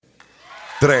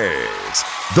3,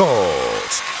 2,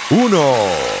 1.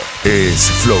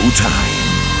 Es Flow Time.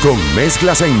 Con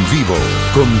mezclas en vivo,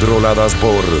 controladas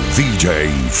por DJ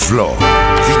Flow.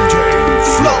 DJ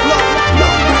Flow. La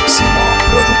máxima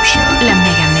producción. La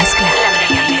mega mezcla. La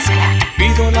mega mezcla.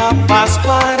 Pido la paz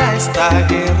para esta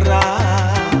guerra.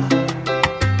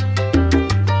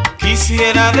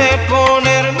 Quisiera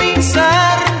deponer mis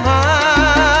armas,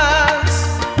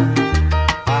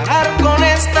 parar con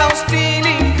esta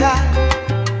hostilidad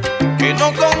que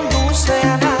no conduce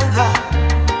a nada.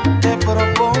 Te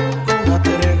propongo una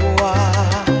tregua.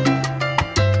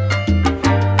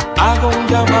 Hago un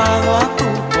llamado a tu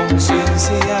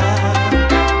conciencia.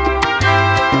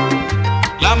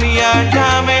 La mía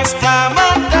ya me está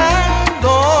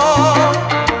matando.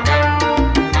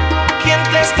 Quien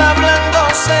te está hablando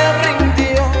se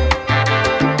rindió,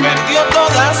 perdió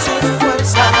todas sus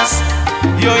fuerzas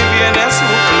y hoy viene a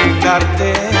suplicarte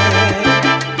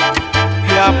y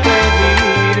a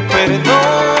pedir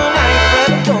perdona y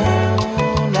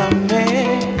perdóname,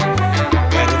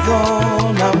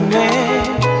 perdóname,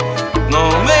 no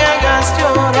me hagas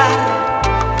llorar,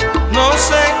 no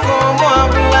sé cómo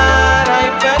hablar, ay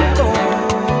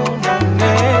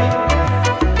perdóname,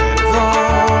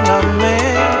 perdóname,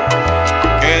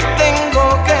 ¿qué tengo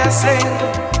que hacer?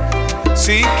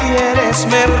 Si quieres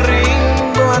me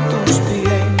rindo a tus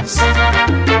pies.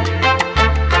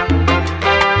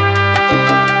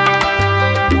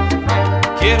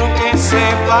 Quiero que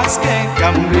sepas que he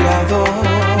cambiado,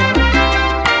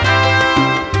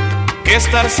 que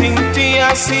estar sin ti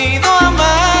ha sido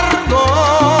amargo,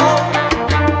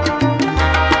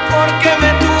 porque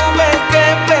me tuve que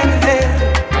perder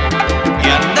y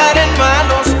andar en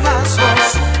malos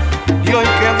pasos, y hoy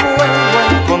que vuelvo a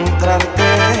encontrarte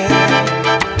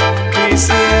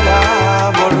quisiera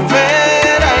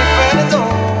volver, ay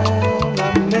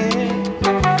perdóname,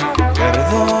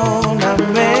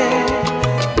 perdóname,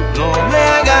 no me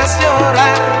hagas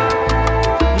llorar,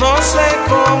 no sé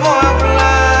cómo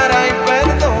hablar, ay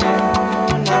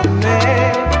perdóname,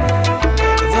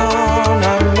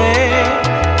 perdóname,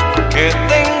 ¿qué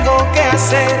tengo que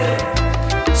hacer?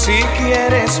 Si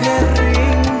quieres me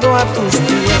rindo a tus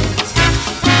pies.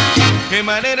 Qué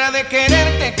manera de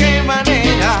quererte, qué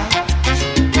manera.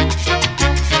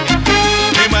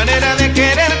 Qué manera de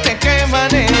quererte, qué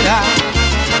manera.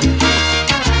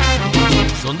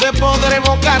 ¿Dónde podré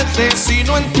evocarte si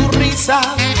no en tu risa?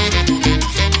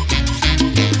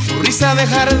 Tu risa de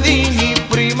jardín y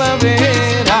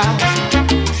primavera.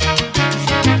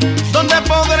 ¿Dónde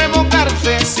podré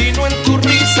evocarte si no en tu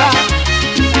risa?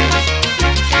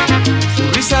 Tu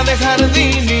risa de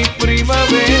jardín y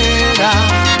primavera.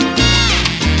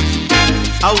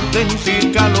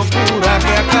 Auténtica locura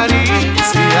que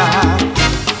acaricia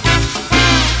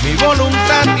mi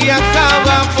voluntad y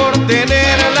acaba por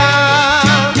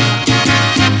tenerla.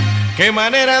 Qué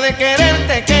manera de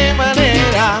quererte, qué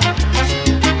manera.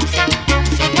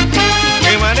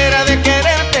 Qué manera de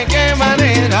quererte, qué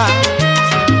manera.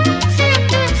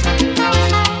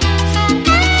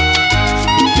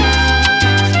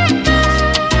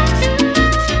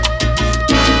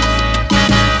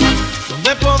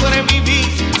 ¿Dónde podré vivir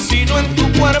si no en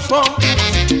tu cuerpo?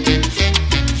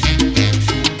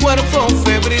 Cuerpo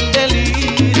febril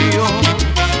delirio.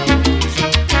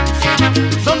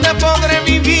 ¿Dónde podré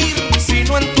vivir si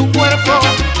no en tu cuerpo?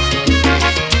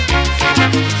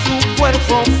 Tu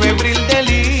cuerpo febril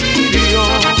delirio.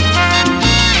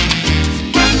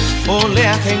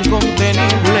 Oleaje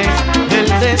incontenible del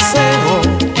deseo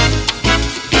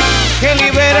que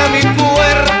libera mi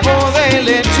cuerpo del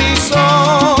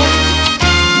hechizo.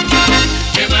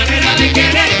 Qué manera de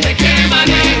quererte, qué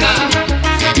manera.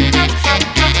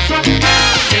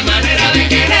 Qué manera de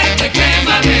quererte, qué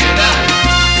manera.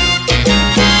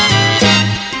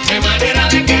 Qué manera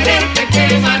de quererte,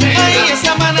 qué manera. Ay,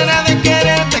 esa manera de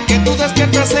quererte que tú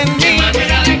despiertas en mí. Qué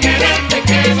manera de quererte,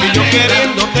 qué manera. Y yo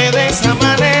queriéndote de esa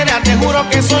manera, te juro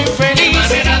que soy feliz. Qué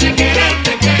manera de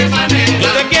quererte, qué manera. Yo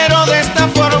te quiero de esta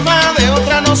forma, de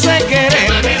otra no sé Qué querer.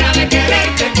 manera de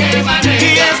quererte, qué manera.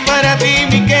 Y es para ti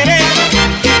mi querer.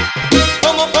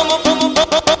 Como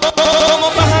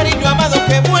pajarillo amado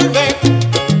que vuelve,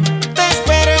 te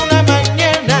esperé una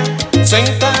mañana,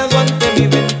 sentado ante mi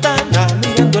ventana,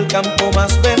 mirando el campo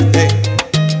más verde.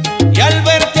 Y al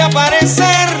verte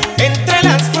aparecer entre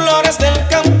las flores del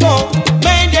campo,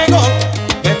 me llegó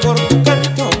mejor tu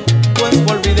canto, pues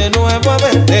volví de nuevo a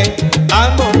verte.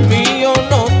 Amor mío,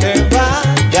 no te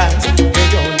vayas, que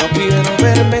yo no quiero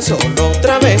verme solo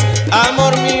otra vez.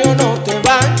 Amor mío, no te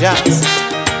vayas,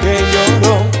 que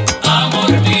lloro.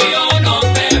 Amor mío, no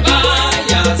te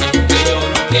vayas, que yo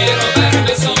no quiero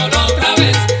verme solo otra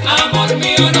vez. Amor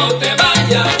mío,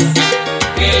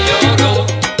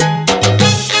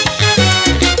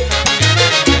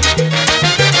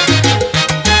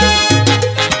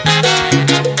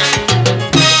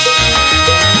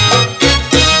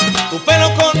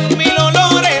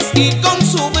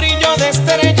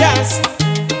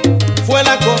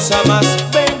 cosa más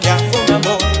bella fue un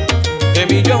amor de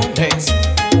millones.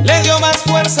 Le dio más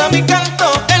fuerza a mi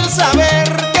canto el saber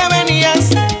que venías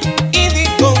y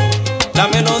dijo la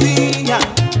melodía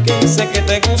que sé que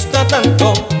te gusta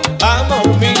tanto. Amor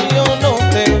mío, no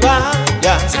te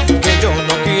vayas, que yo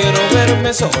no quiero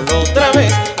verme solo otra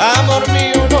vez. Amor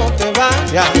mío, no te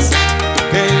vayas,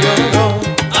 que yo no.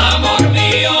 Amor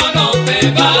mío, no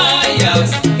te vayas,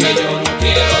 que yo no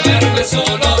quiero verme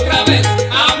solo otra vez.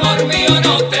 Amor mío,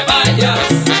 no te vayas,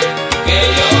 que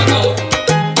lloro.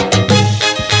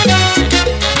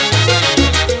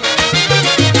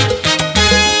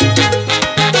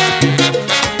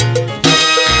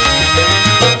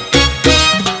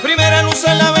 Primera luz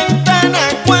en la ventana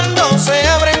cuando se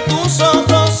abren tus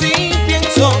ojos y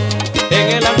pienso en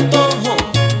el antojo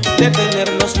de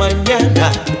tenerlos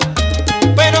mañana.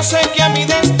 Pero sé que a mi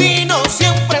destino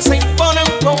siempre se impone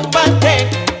un combate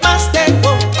más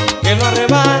dejo que lo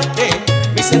arrebate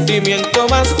mi sentimiento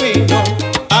más fino.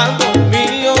 Amor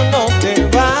mío, no te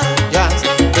vayas,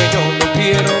 que yo no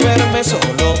quiero verme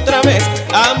solo otra vez.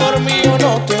 Amor mío,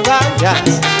 no te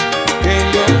vayas, que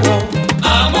yo no.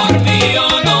 Amor mío,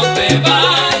 no te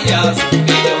vayas,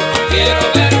 que yo no quiero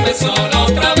verme solo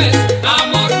otra vez.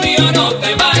 Amor mío, no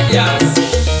te vayas,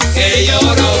 que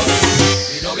lloro.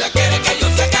 Mi novia quiere que yo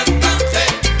sea cantante,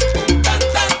 un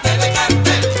cantante de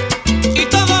cartel. Y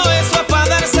todo eso es para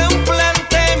darse un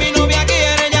plante. Mi novia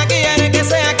quiere, ella quiere que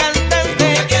sea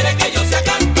cantante. Ella quiere que yo sea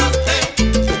cantante,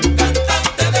 un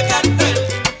cantante de cartel.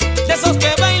 De esos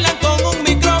que bailan con un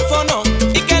micrófono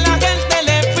y que la gente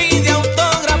le pide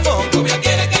autógrafo. Mi novia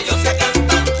quiere que yo sea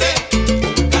cantante,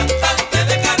 un cantante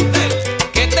de cartel.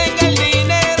 Que tenga el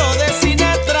dinero de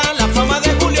Sinatra, la fama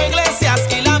de Julio Iglesias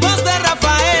y la voz de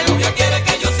Rafael. Mi novia quiere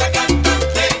que yo sea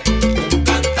cantante, un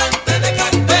cantante de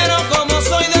cartel. Pero como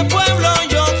soy de pueblo,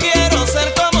 yo quiero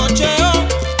ser como Cheo,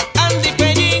 Andy,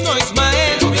 Peñín o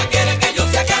Ismael. Mi novia quiere que yo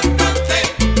sea cantante,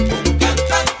 un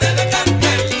cantante de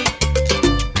cartel.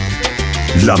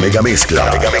 La mega mezcla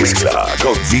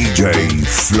con DJ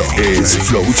Flow. Es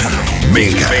Flow Time.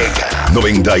 Mega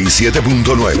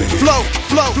 97.9. Flow.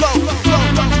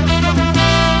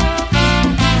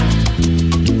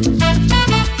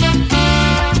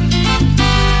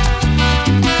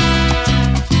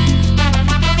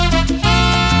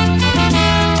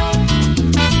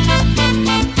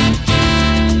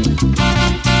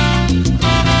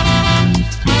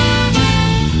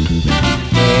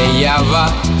 Ella va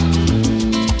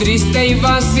triste y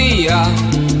vacía,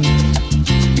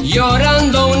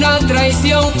 llorando una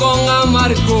traición con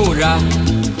amargura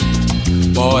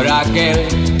por aquel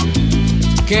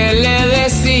que le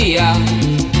decía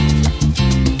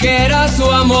que era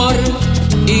su amor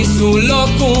y su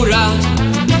locura.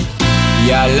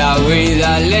 Y a la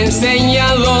vida le he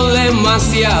enseñado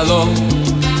demasiado.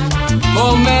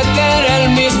 Cometer el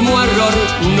mismo error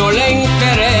no le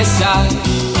interesa.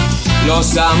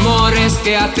 Los amores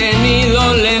que ha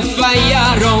tenido le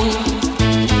fallaron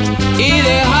y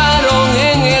dejaron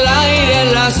en el aire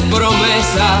las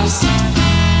promesas.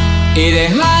 Y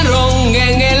dejaron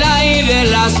en el aire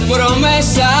las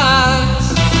promesas.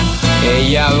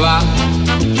 Ella va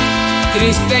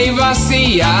triste y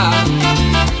vacía,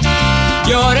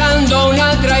 llorando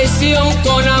una traición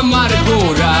con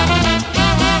amargura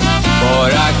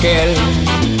por aquel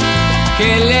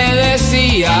que le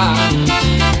decía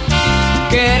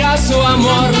que era su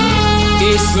amor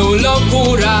y su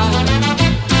locura.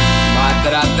 Va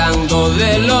tratando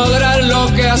de lograr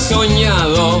lo que ha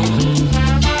soñado.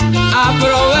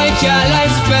 Aprovecha la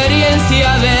experiencia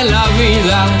de la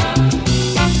vida.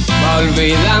 Va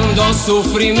olvidando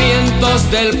sufrimientos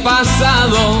del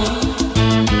pasado.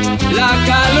 La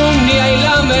calumnia y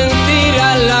la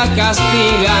mentira la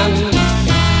castigan.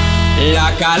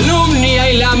 La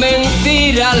calumnia y la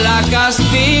mentira la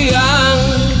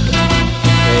castigan.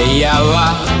 Ella va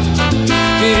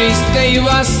triste y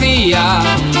vacía,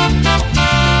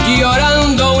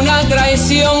 llorando una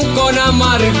traición con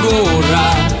amargura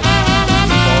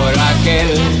por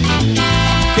aquel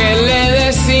que le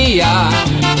decía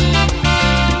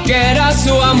que era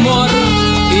su amor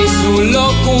y su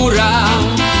locura,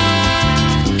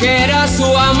 que era su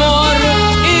amor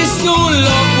y su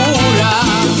locura.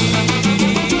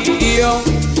 Yo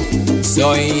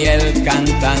soy el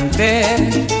cantante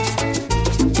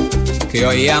que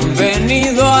hoy han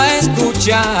venido a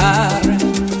escuchar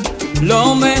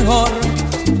lo mejor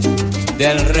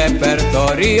del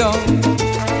repertorio.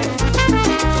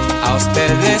 A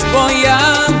ustedes voy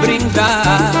a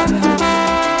brindar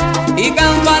y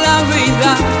canto a la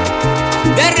vida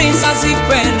de risas y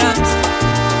penas,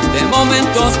 de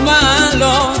momentos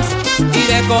malos y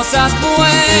de cosas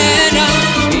buenas.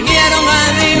 Vinieron a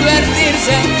divertirse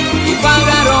divertirse y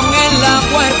pagaron en la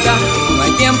puerta. No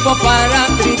hay tiempo para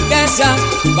tristeza,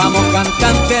 vamos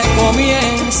cantante,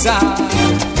 comienza.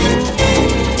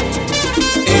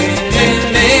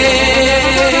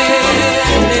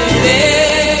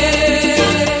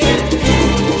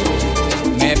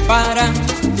 Me paran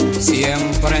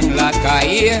siempre en la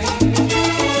calle,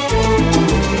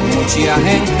 mucha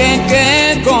gente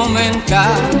que comenta.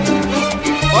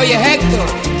 Oye Héctor,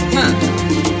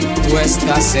 tú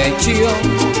estás hecho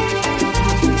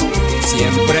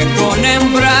siempre con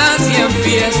hembras y en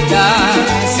fiestas.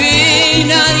 Si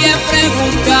nadie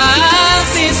pregunta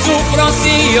si sufro,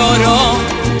 si lloro,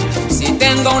 si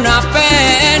tengo una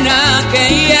pena que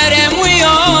hiere muy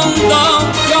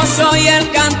hondo. Yo soy el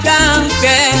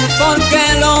cantante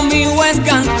porque lo mío es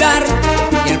cantar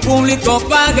y el público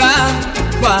paga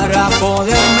para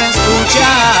poderme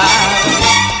escuchar.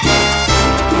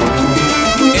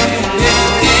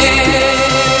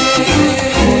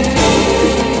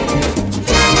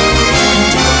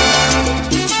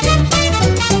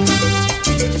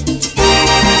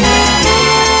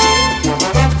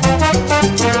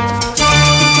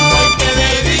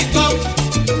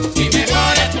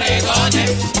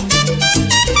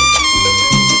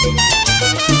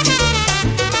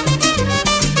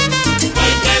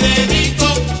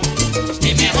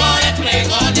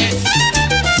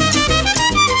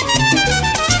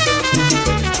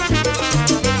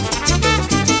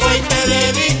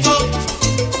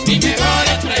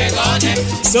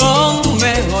 Son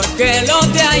mejor que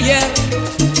los de ayer,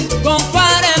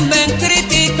 compárenme en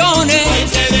criticones. Hoy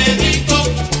te dedico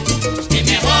mis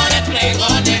mejores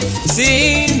pregones.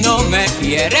 Si no me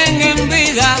quieren en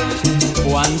vida,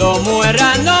 cuando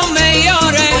muera no me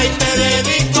lloren. Hoy te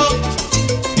dedico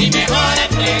mis mejores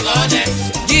pregones.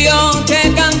 Yo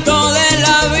te canto de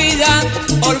la vida,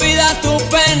 olvida tu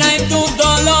pena y tus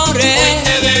dolores. Hoy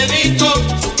te dedico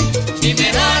mis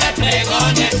mejores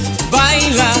pregones.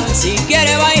 Baila si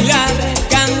quiere bailar,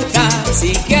 canta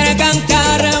si quiere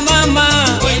cantar,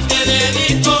 mamá. Hoy te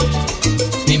dedico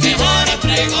mis mejores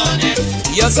pregones.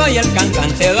 Yo soy el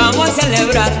cantante, vamos a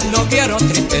celebrar. No quiero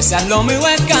tristeza, lo mío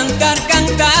es cantar,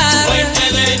 cantar. Hoy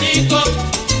te dedico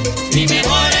mis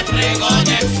mejores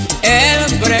pregones.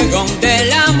 El pregón de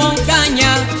la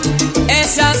montaña,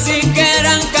 esas sí que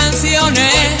eran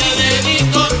canciones. Hoy te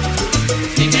dedico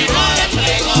mis mejores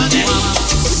pregones.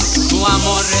 Tu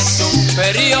amor es un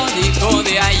periódico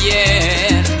de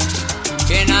ayer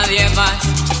que nadie más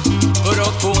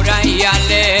procura y a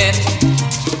leer.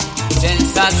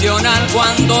 Sensacional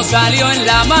cuando salió en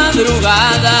la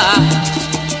madrugada,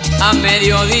 a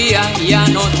mediodía ya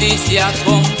noticia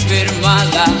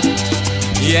confirmada,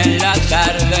 y en la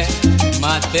tarde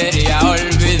materia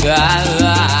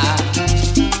olvidada.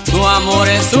 Tu amor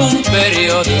es un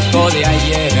periódico de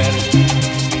ayer,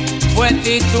 fue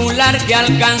titular que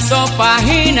alcanzó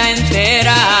página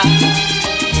entera.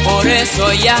 Por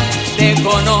eso ya te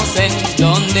conocen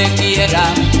donde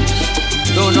quiera.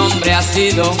 Tu nombre ha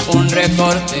sido un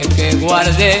recorte que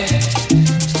guardé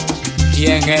y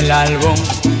en el álbum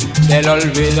del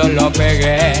olvido lo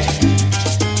pegué.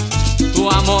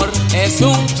 Tu amor es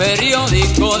un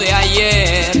periódico de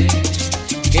ayer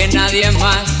que nadie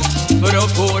más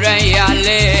procura ir a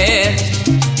leer.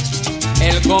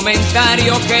 El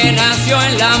comentario que nació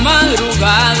en la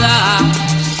madrugada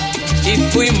y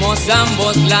fuimos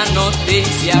ambos la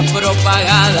noticia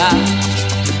propagada,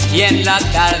 y en la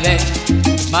tarde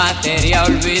materia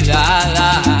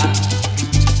olvidada.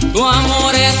 Tu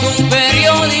amor es un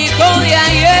periódico de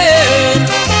ayer.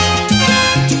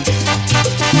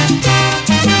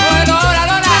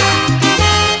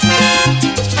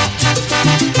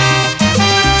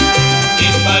 ¿Y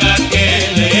para qué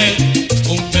leer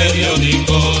un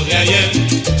periódico de ayer?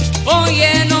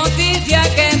 Oye, noticia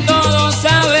que todos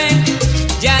saben,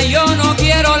 ya yo no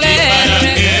quiero leer. ¿Y para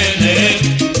qué leer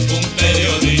un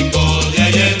periódico de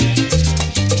ayer?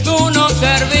 Tú no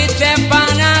serviste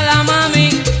pa' nada, mami,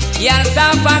 y al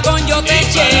zafacón yo te ¿Y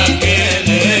para eché. qué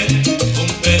leer un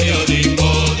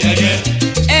periódico de ayer?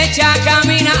 Echa,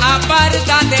 camina,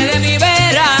 apártate de mi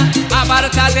vera,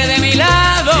 apártate de mi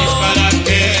lado. ¿Y para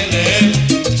qué leer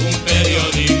un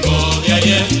periódico de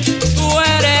ayer? Tú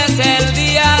eres el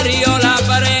diario, la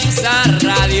prensa,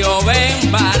 Radio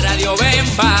Bemba, Radio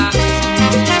Bemba.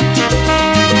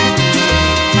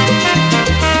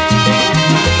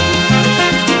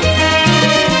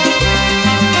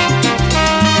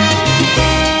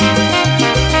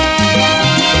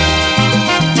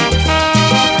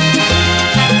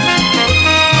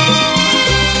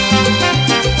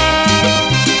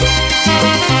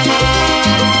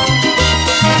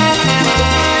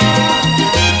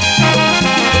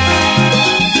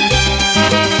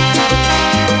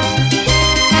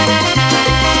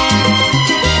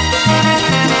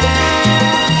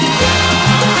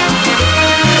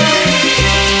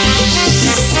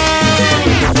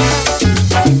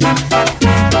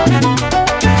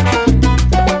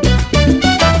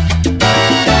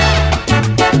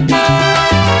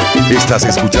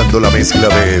 Estás escuchando la mezcla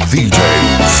de DJ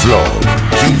Flow.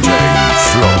 DJ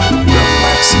Flow, la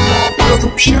máxima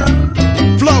producción.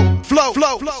 Flow, flow,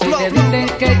 flow, flow, Si flow. te dicen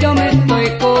que yo me estoy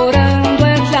curando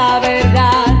es la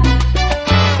verdad,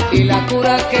 y la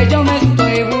cura que yo me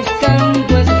estoy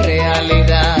buscando es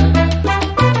realidad.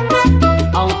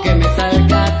 Aunque me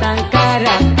salga tan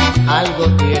cara,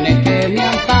 algo tiene que me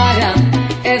ampara.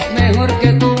 Es mejor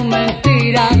que tu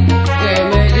mentira, que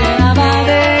me llenaba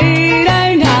de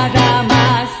ira y nada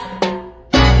más.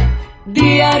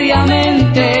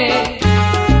 Diariamente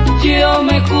yo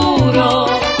me curo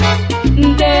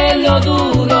de lo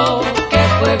duro que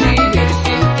fue vivir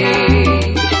sin ti.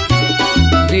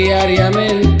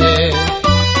 Diariamente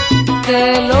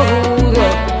te lo juro,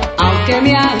 aunque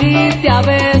me agite a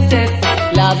veces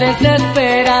la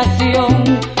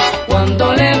desesperación,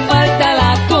 cuando le falta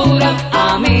la cura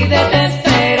a mi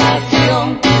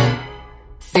desesperación.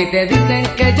 Si te dicen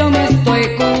que yo me estoy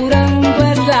curando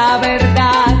es la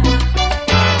verdad,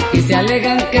 y se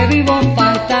alegan que vivo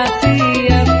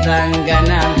fantasías tan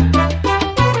ganas.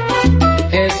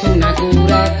 Es una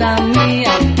cura tan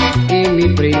mía y mi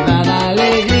privada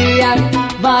alegría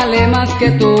vale más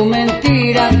que tu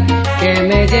mentira, que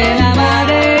me llenaba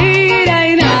de ira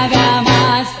y nada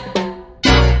más.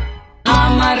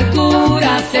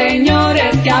 Amargura,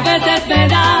 señores, que a veces me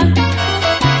dan.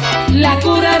 La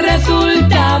cura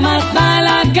resulta más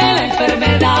mala que la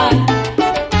enfermedad.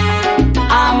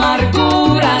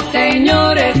 Amargura,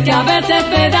 señores, que a veces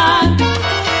me dan.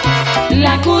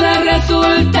 La cura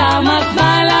resulta más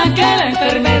mala que la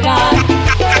enfermedad.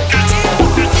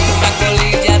 Una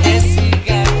colilla de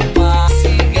cigarro,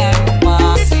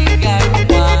 cigarro,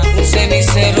 cigarro, un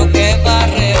cenicero que va a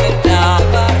reventar,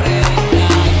 va a reventar.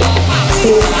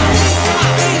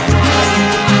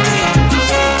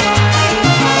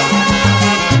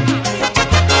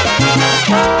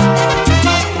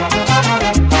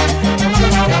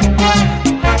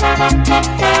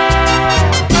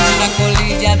 Una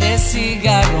colilla de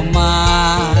cigarro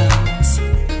más,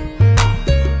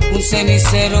 un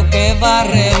cenicero que va a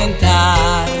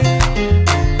reventar.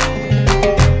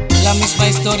 La misma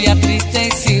historia triste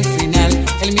y sin final,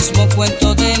 el mismo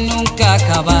cuento de nunca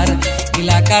acabar, y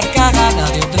la carcajada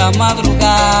de otra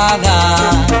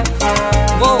madrugada.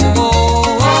 Oh,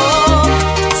 oh, oh.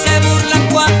 Se burlan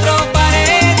cuatro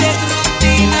paredes,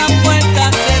 rutina,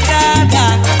 puerta cerrada,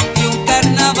 y un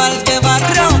carnaval de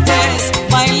barrotes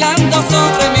bailando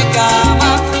sobre mi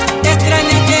cama.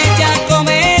 Extraña aquella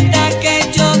cometa que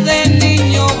yo de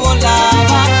niño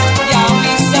volaba, y a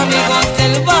mis amigos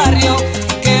del barrio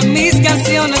que mis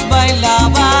canciones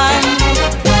bailaban.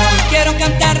 Quiero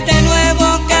cantar de nuevo,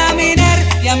 caminar,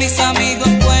 y a mis amigos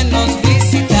buenos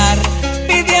visitar,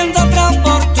 pidiendo otra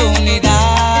oportunidad.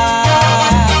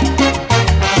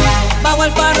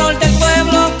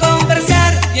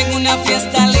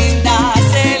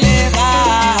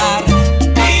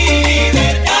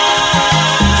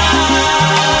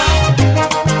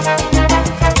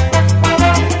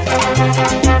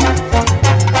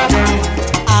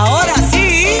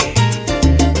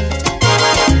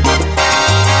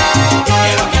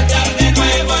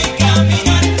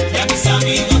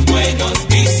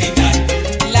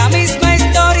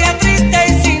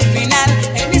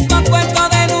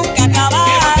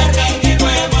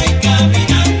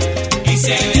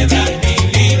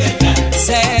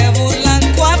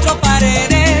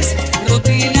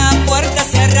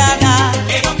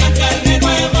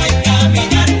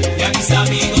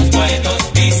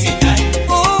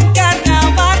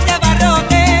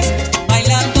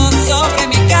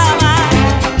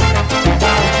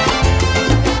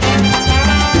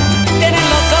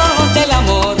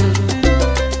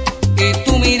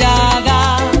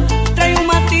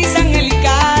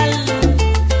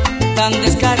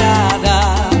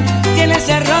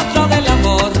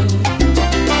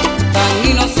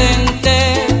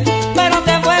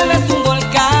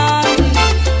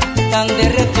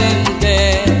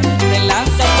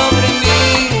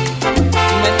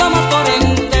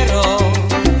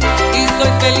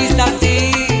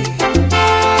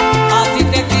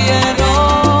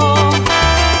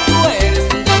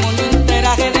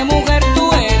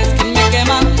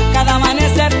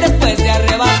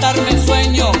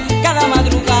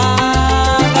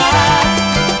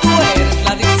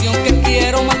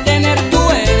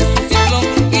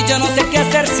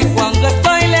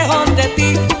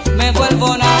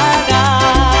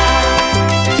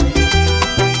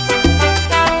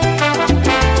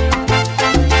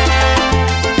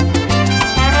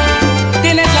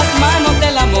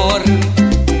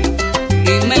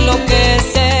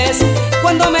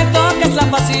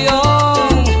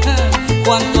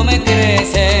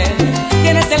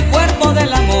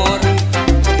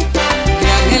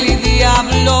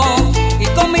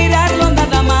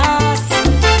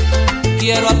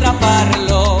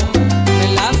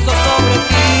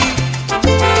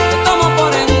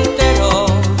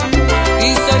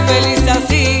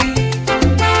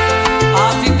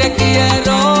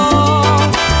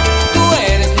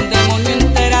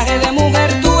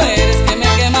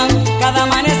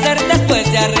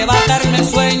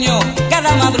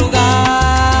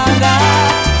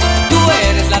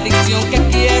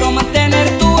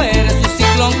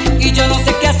 y yo no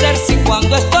sé qué hacer si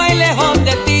cuando estoy lejos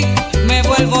de ti me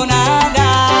vuelvo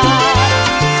nada.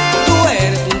 Tú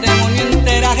eres un demonio en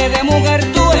traje de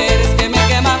mujer, tú eres que me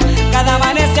quema cada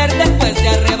amanecer después de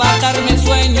arrebatarme el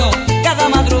sueño cada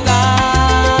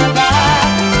madrugada.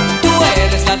 Tú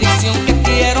eres la adicción que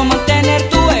quiero mantener,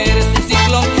 tú eres un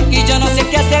ciclón y yo no sé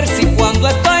qué hacer si cuando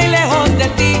estoy lejos de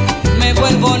ti me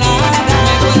vuelvo nada,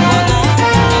 me vuelvo nada,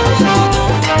 me vuelvo nada,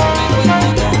 me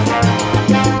vuelvo nada.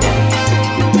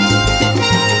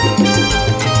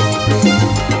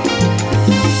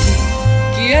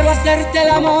 Quiero hacerte el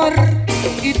amor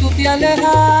y tú te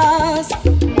alejas.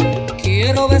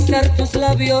 Quiero besar tus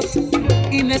labios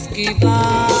y me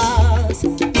esquivas.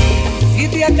 Si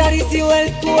te acaricio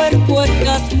el cuerpo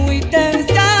estás muy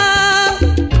tensa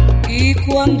y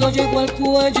cuando llego al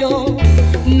cuello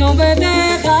no me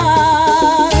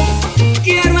dejas.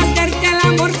 Quiero hacerte el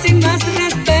amor sin más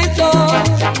respeto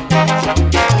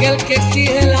que el que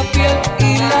exige la piel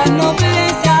y la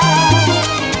nobleza,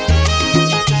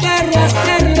 pero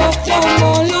hacerlo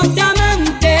como los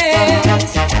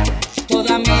amantes,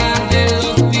 toda mía de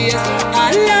los pies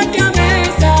a la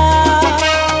cabeza.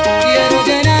 Quiero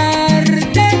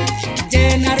llenarte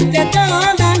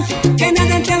toda, que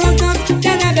nada entre los dos te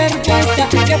dé vergüenza,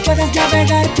 que puedas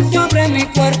navegar sobre mi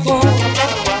cuerpo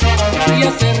y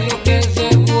hacer lo que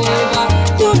devuelva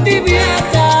tu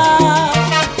tibieza.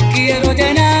 Quiero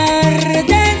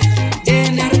llenarte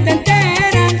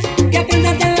entera, que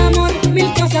aprendas del amor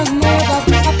mil cosas nuevas.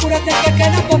 Apúrate que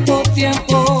queda poco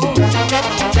tiempo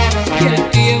y el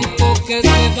tiempo que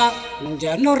se va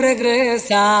ya no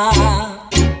regresa.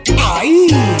 ¡Ay!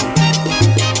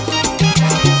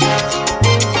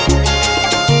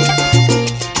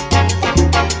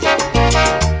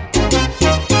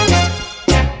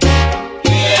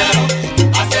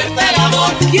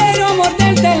 Quiero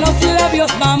morderte los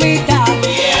labios, mamita.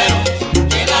 Quiero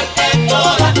llenarte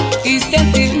toda y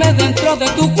sentirme dentro de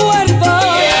tu cuerpo.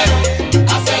 Quiero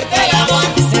hacerte el amor,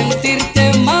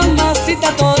 sentirte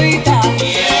mamacita todita.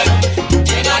 quiero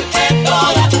llenarte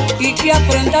toda y que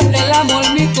aprendas del amor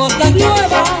ni cosas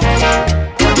nuevas.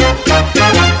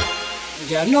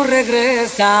 Ya no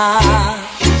regresa.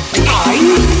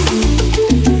 ¡Ay!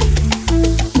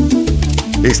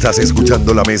 Estás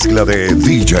escuchando la mezcla de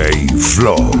DJ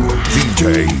Flow.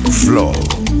 DJ Flow.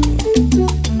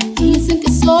 Dicen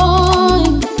que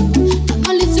soy la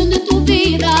maldición de tu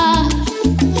vida,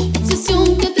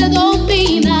 obsesión que te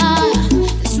domina,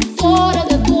 destructora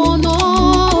de tu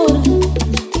honor.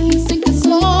 Dicen que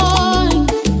soy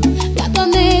gata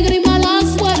negra y mala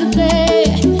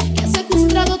suerte, que ha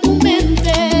secuestrado tu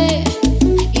mente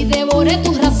y devoré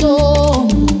tu razón.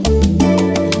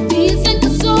 Dicen que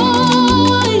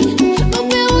soy lo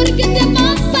peor que te ha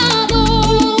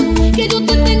pasado, que yo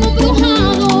te tengo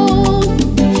embrujado,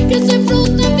 que soy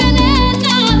fruto envenenado.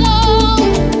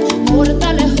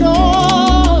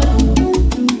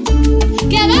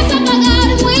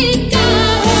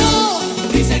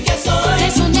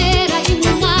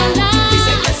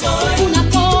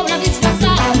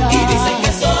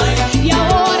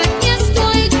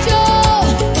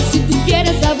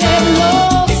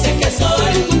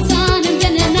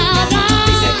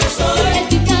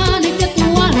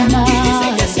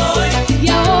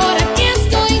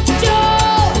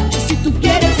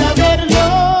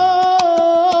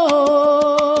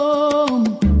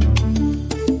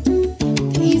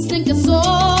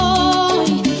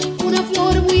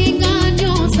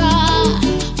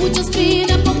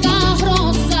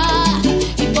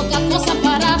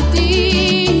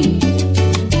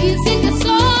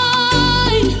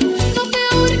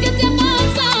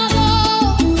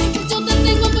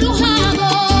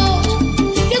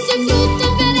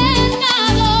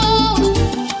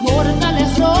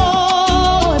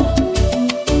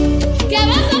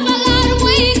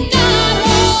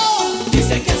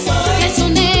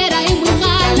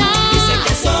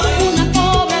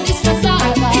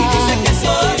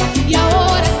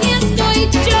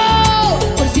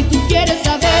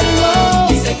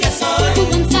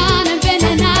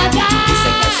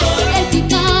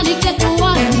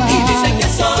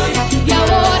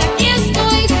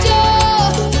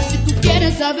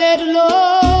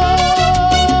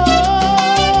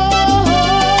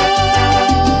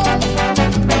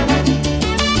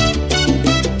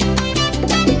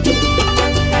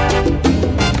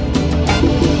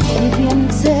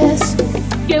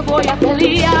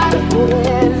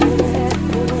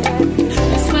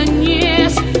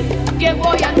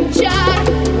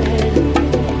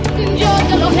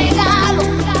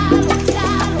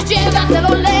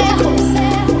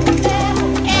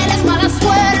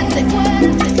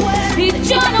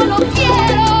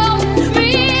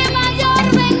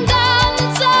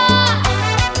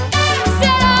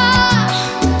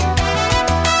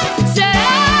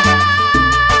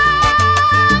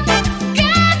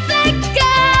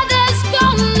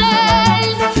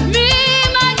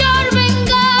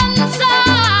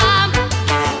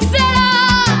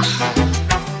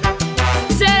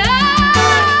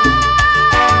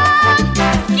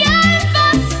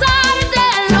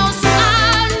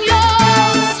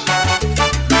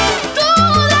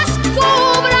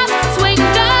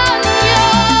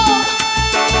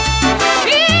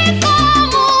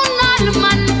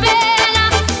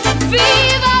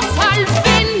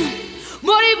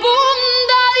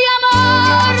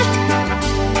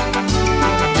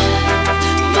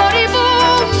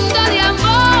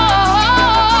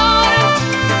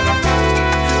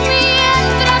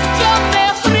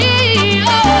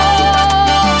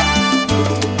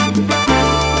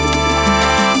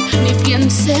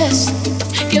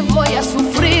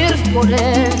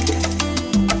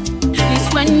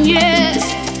 extrañes,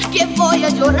 que voy a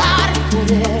llorar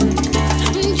por él.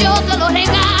 Yo te lo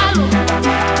regalo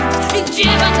y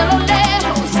llévatelo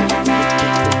lejos.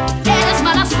 Eres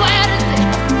mala suerte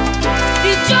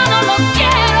y yo no lo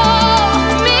quiero.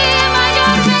 Mi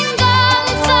mayor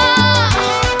venganza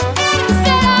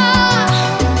será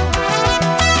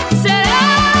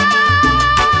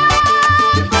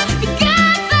que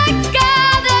te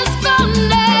quedes con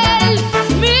él.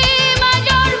 Mi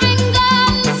mayor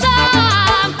venganza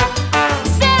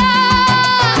será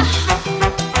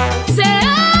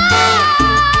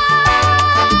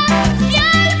y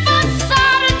al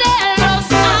pasar de los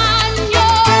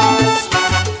años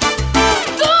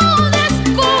tú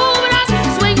descubras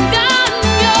su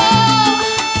engaño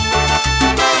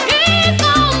y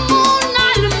como un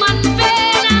alma en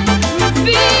pena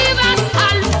vivas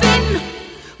al fin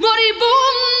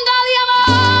moribunda de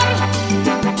amor,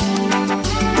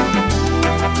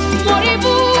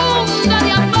 moribunda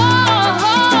de amor,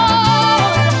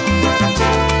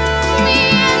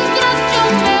 mientras yo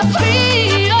me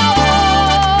río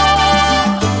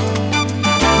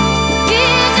y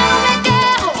ya no me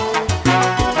quejo,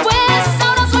 pues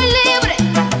ahora soy libre.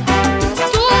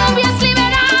 Tú me has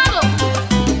liberado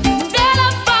de la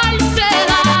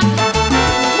falsedad.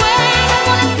 Juega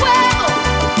con el fuego,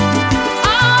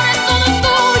 ahora es todo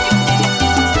tuyo,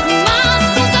 mas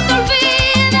nunca te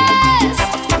olvides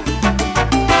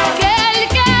que el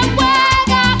que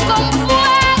juega con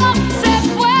fuego se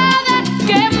puede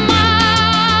quemar.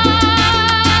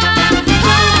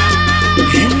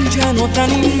 Un llano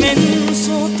tan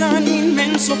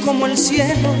inmenso como el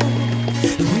cielo.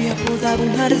 Voy a podar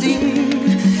un jardín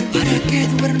para que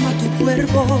duerma tu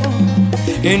cuerpo.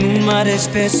 En un mar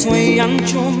espeso y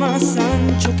ancho, más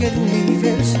ancho que el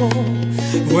universo.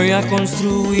 Voy a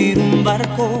construir un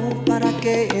barco para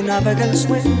que navegue el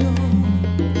sueño.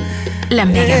 La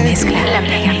mega mezcla, la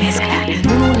mega mezcla.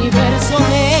 Un universo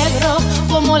negro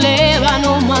como el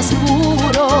ébano más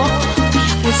puro. Voy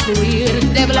a construir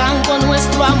de blanco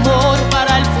nuestro amor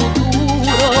para el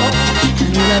futuro.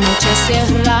 En una noche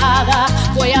cerrada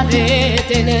voy a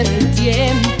detener el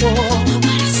tiempo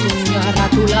para soñar a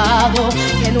tu lado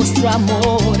que nuestro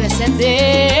amor es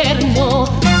eterno.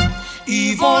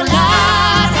 Y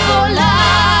volar,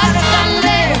 volar tan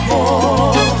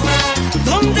lejos,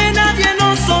 donde nadie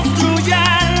nos obstruya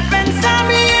el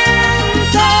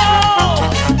pensamiento.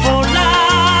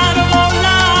 Volar,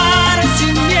 volar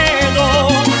sin miedo,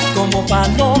 como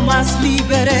palomas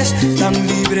libres, tan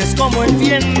libres como el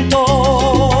viento.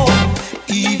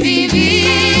 Y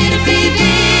vivir,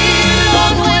 vivir lo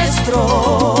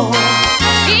nuestro.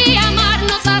 Y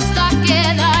amarnos hasta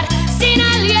quedar sin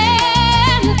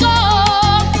aliento.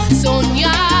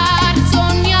 Soñar,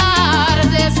 soñar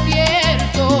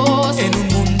despiertos. En un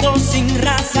mundo sin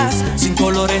razas, sin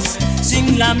colores,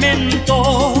 sin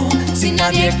lamento, sin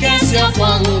nadie que se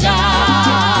oponga.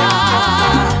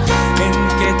 En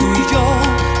que tú y yo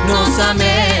nos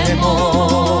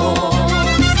amemos.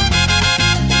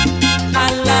 La,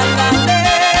 la, la, la,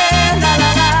 la,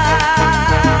 la.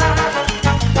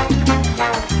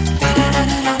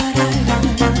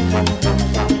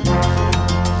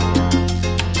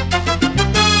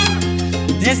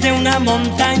 Desde una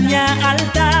montaña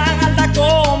alta, alta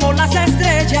como las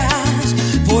estrellas,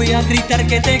 voy a gritar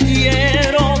que te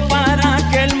quiero para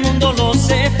que el mundo lo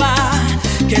sepa,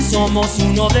 que somos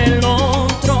uno del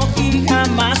otro y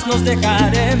jamás nos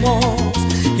dejaremos.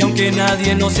 Y aunque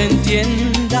nadie nos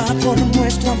entienda, por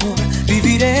nuestro amor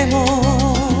viviremos.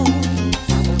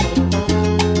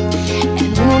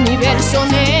 En un universo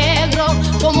negro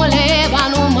como el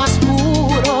ébano más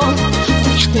puro,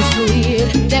 voy a construir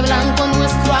de blanco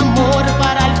nuestro amor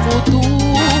para el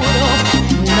futuro.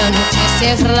 En una noche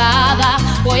cerrada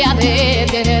voy a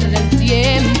detener el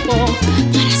tiempo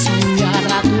para soñar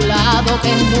a tu lado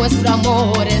que nuestro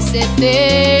amor es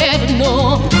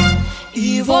eterno.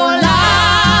 Y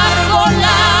volar,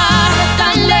 volar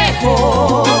tan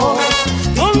lejos,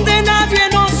 donde nadie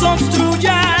nos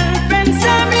obstruya el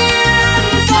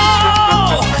pensamiento.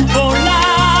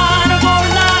 Volar,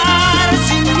 volar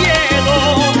sin miedo,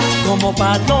 como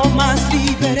palomas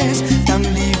libres, tan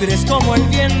libres como el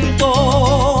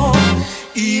viento.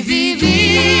 Y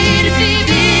vivir,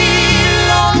 vivir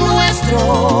lo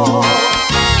nuestro.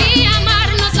 Y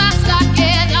amarnos hasta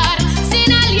quedar sin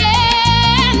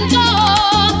aliento.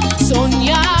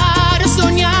 Soñar,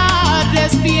 soñar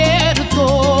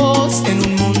despiertos. En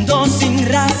un mundo sin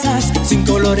razas, sin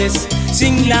colores,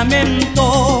 sin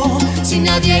lamento, sin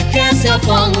nadie que se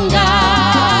oponga.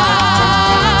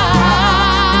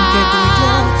 En que tú y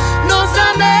yo nos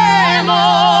amemos.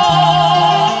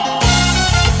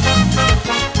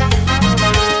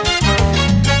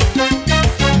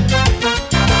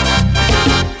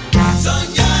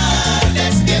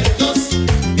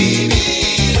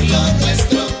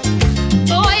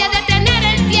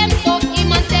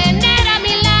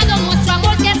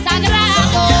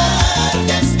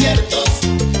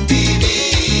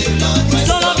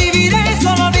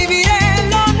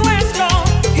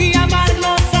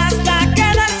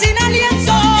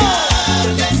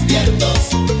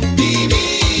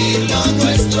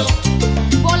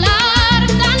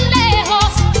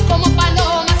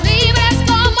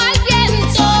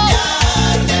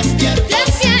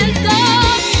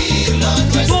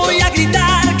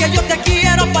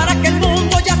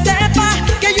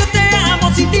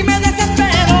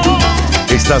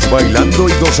 Estás bailando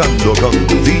y gozando con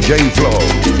DJ Flow.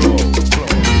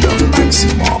 Lo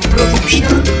Máximo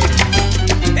Production.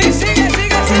 Y sigue,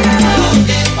 sigue, sigue. Lo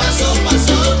que pasó,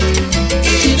 pasó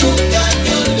y nunca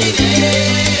te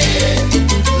olvidé.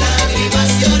 Lágrimas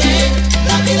lloré,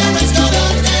 la vida no es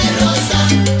color de rosa.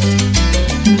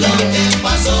 Lo que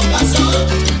pasó, pasó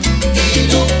y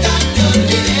nunca te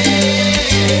olvidé.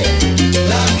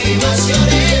 Lágrimas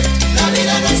lloré, la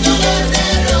vida no es color de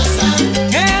rosa.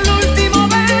 El último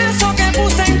beso que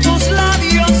puse en tus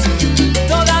labios,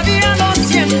 todavía lo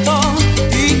siento.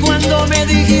 Y cuando me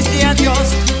dijiste adiós,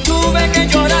 tuve que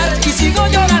llorar y sigo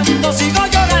llorando, sigo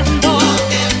llorando. Lo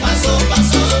que pasó,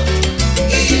 pasó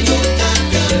y nunca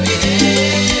te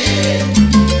olvidé.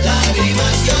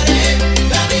 Lágrimas lloré,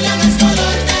 la vida no es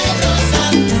color de rosa.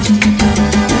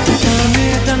 Dame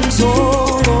tan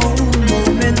solo un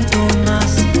momento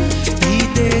más y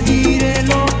te diré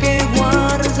lo que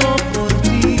guardo por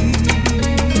ti.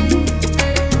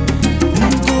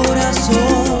 Un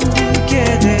corazón que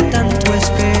de tanto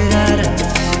esperar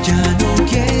ya no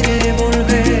quiere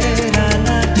volver a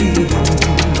latir.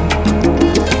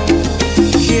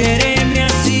 Quiéreme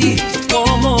así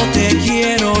como te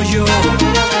quiero yo,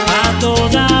 a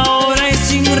toda hora y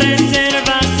sin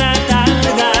reservas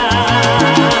atadas.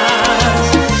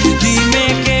 Dime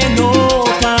que no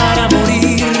para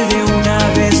morir de una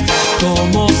vez,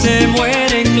 como se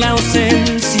muere en la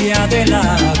ausencia del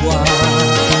agua.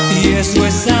 Y eso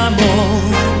es amor.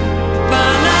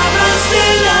 Palabras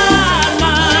del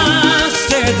alma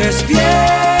se despiertan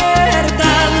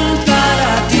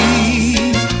para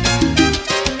ti.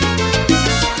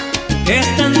 Es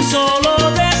tan solo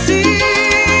decir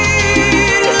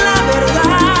la verdad.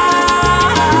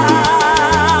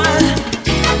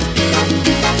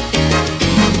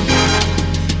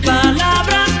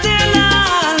 Palabras del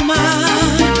alma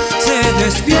se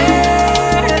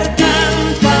despiertan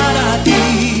para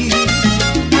ti.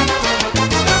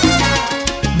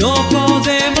 No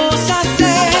podemos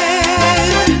hacer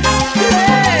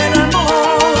del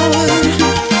amor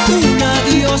un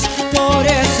adiós, por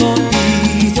eso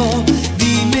pido,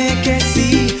 dime que sí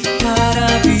para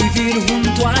vivir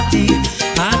junto a ti,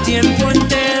 a tiempo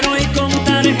entero y con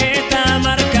tarjeta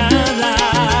marcada.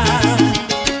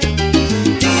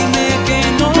 Dime que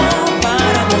no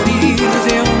para morir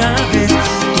de una vez,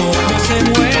 como se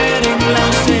muere en la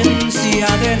ausencia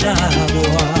del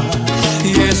agua. Y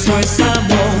eso es amor.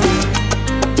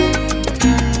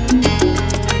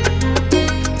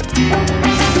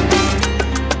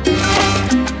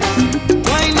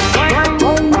 No hay nadie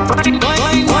como ella. No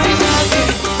hay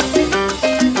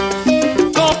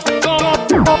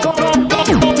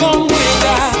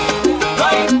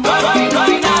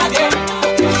nadie.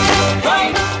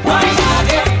 No hay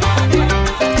nadie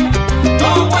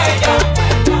como ella.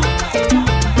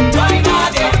 No hay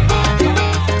nadie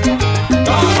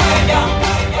como ella.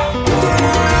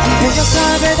 Ella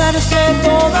sabe darse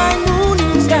toda en un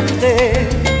instante,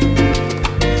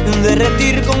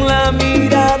 derretir con la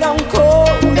mirada un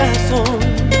corazón.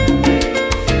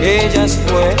 Ella es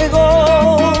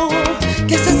fuego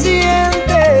que se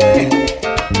siente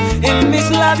en mis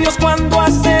labios cuando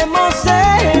hacemos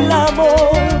el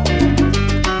amor.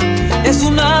 Es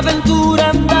una aventura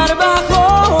andar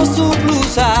bajo su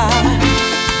blusa,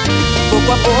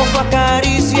 poco a poco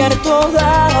acariciar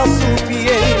toda su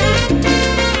piel.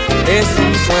 Es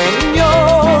un sueño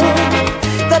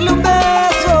darle un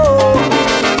beso.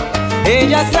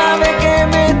 Ella sabe que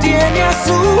me tiene a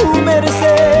su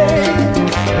merced.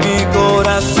 Mi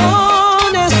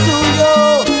corazón es suyo,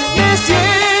 me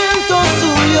siento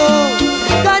suyo.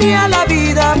 Daría la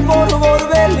vida por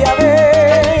volverle a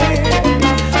ver.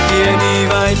 ¿Quién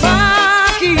iba a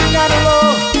imaginarlo?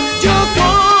 Yo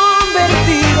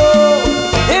convertido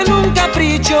en un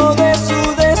capricho de su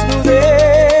desnudez.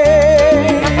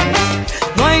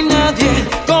 No hay nadie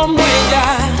como ella,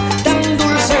 tan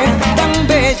dulce, tan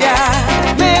bella.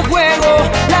 Me juego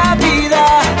la vida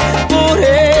por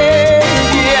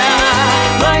ella.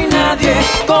 No hay nadie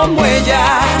como ella,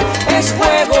 es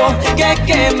fuego que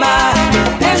quema.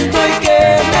 Estoy que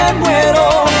me muero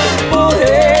por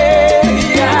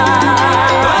ella.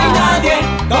 No hay nadie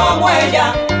como ella,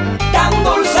 tan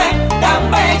dulce, tan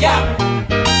bella.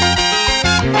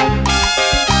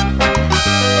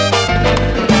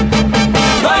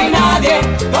 No hay nadie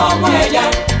como ella,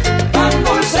 tan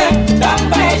dulce, tan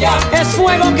bella. Es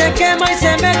fuego que quema y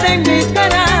se mete en mis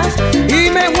venas, y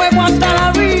me juego hasta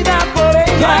la vida por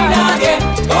ella. No hay nadie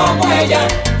como ella,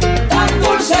 tan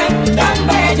dulce, tan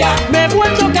bella. Me he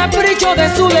vuelto capricho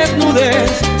de su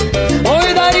desnudez.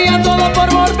 Hoy daría todo por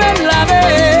volverla a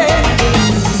ver.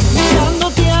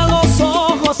 Mirándote a los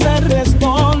ojos se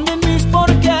responden mis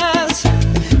porqués.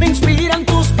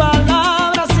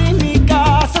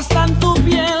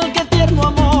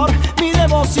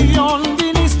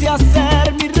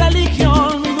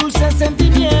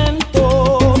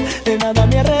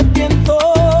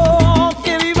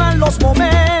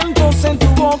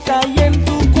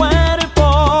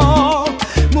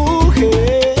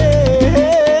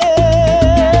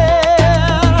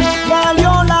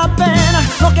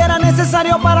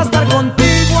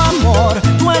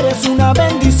 eres una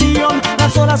bendición.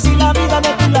 Las horas y la vida de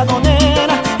tu lado,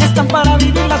 nena, están para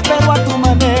vivirlas pero a tu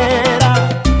manera.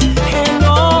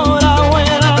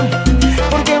 Enhorabuena,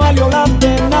 porque valió la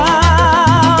pena,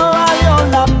 valió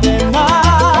la pena,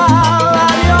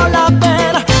 valió la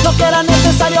pena. Lo que era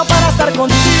necesario para estar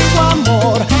contigo,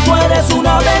 amor. Tú eres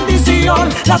una bendición.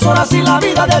 Las horas y la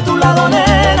vida de tu lado,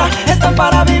 nena, están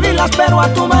para vivirlas pero a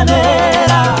tu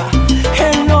manera.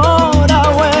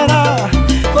 Enhorabuena,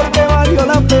 porque valió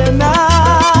la pena,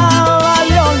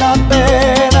 valió la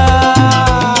pena.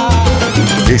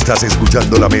 Estás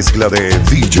escuchando la mezcla de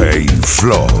DJ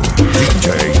Flow.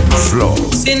 DJ Flow.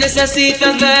 Si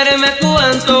necesitas verme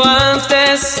cuanto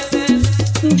antes,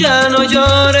 ya no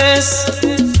llores,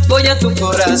 voy a tu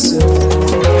corazón.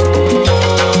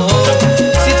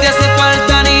 Si te hace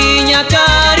falta, niña,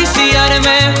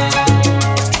 acariciarme,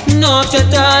 no te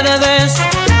tardes,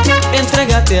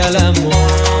 entrégate al amor.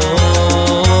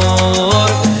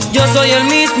 Yo soy el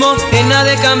mismo, en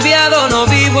nada he cambiado, no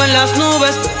vivo en las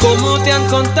nubes. Como te han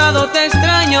contado, te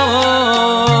extraño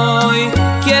hoy.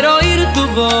 Quiero oír tu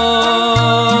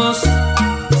voz.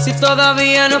 Si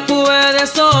todavía no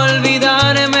puedes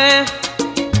olvidarme,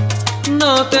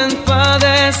 no te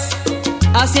enfades,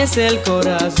 así es el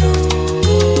corazón.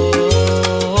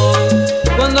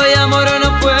 Cuando hay amor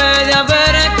no puede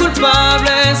haber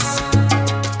culpables,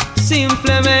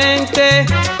 simplemente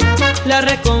la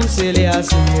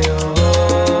reconciliación.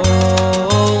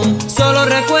 Solo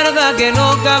recuerda que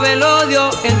no cabe el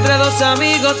odio entre dos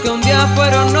amigos que un día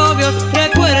fueron novios.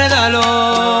 Recuérdalo,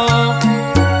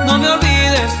 no me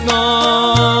olvides,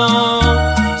 no.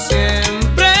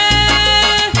 Siempre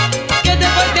que te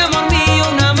falte amor mío,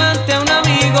 un amante, un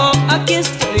amigo, aquí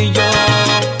estoy yo.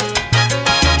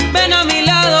 Ven a mi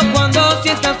lado cuando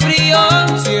sientas frío.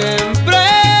 Siempre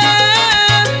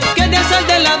que te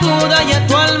asalte la duda y a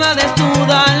tu alma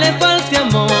desnuda le falte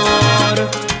amor.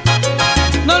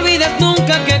 No olvides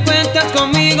nunca que cuentas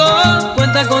conmigo.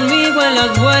 Cuenta conmigo en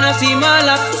las buenas y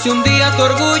malas. Si un día tu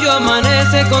orgullo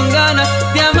amanece con ganas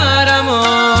de amar,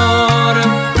 amor,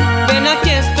 ven, aquí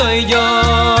estoy yo.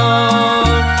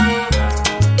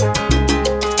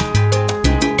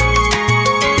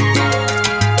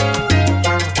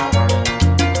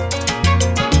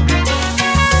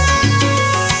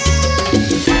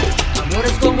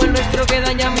 Amores como el nuestro que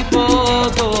dañan muy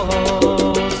pocos.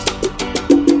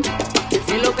 El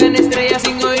cielo cae en estrellas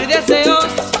sin oír deseos.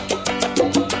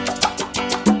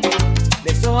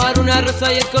 Deshojar una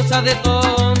rosa y es cosa de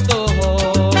tontos.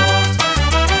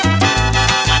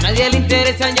 A nadie le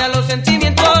interesan ya los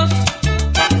sentimientos.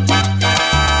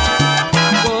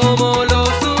 Como los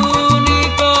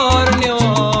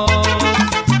unicornios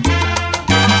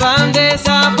van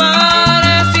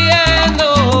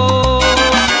desapareciendo.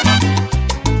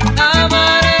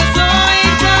 Amar es hoy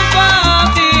tan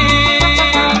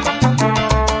fácil,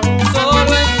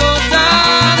 solo es cosa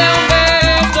de un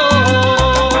beso.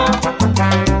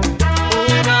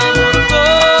 Un amor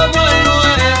como el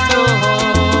nuestro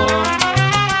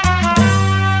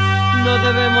no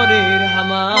debe morir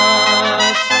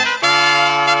jamás.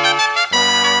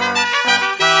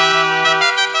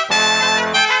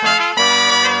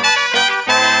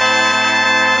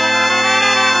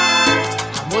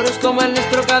 Amores como el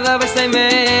nuestro cada vez hay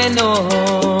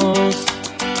menos.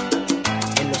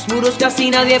 En los muros casi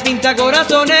nadie pinta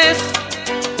corazones.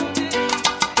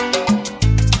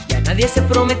 Ya nadie se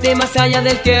promete más allá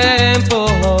del tiempo.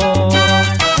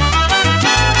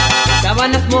 De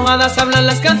sábanas mojadas hablan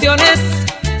las canciones.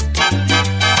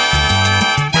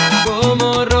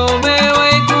 Como Romeo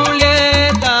y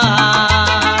Julieta,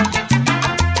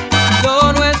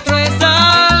 lo nuestro es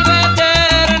algo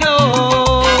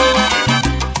eterno.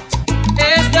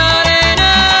 Estar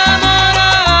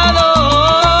enamorado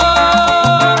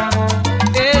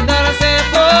es darse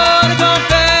por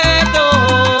completo.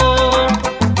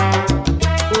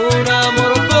 Un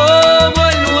amor como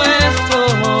el nuestro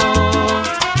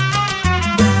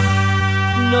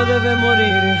no debe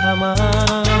morir jamás.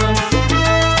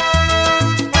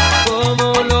 Como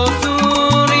los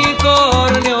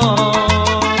unicornios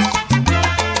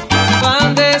van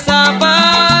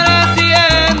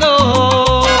desapareciendo.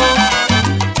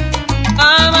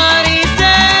 Amar y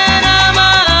ser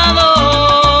amado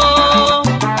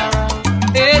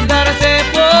es darse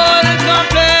por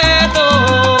completo.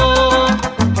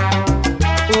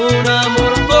 Un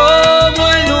amor como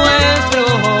el nuestro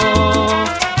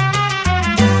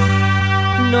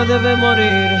no debe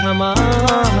morir jamás.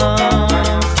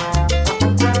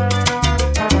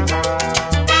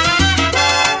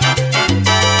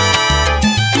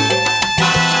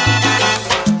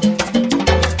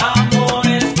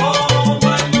 Amores como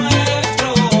el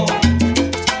nuestro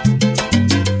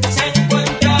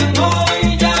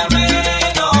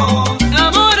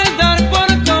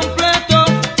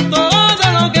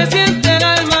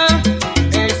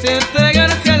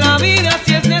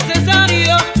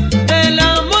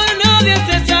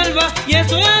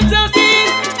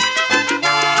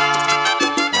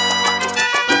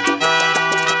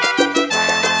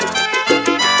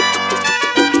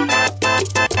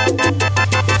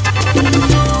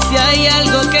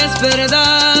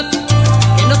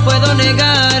puedo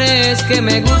negar es que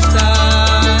me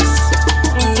gustas.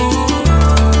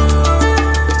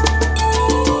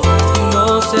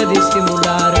 No sé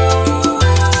disimular,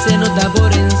 se nota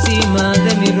por encima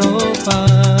de mi ropa.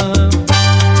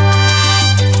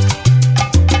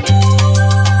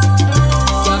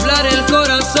 Si hablar el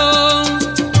corazón,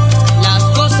 las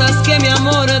cosas que mi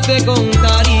amor te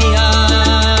contaría.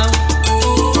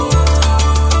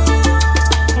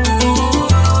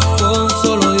 Con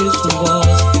solo oír su voz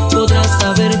podrás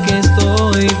saber que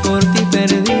estoy por ti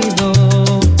perdido.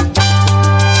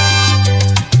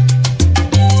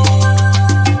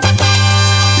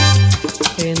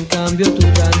 En cambio tú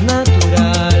tan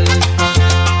natural,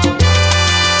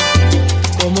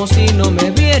 como si no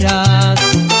me vieras.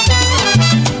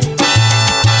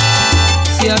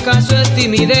 Si acaso es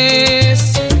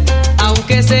timidez,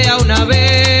 aunque sea una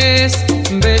vez,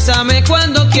 bésame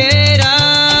cuando quieras,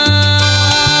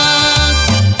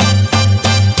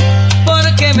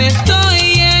 porque me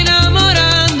estoy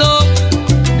enamorando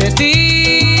de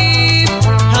ti.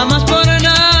 Jamás por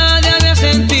nadie había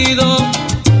sentido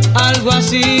algo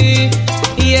así,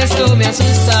 y esto me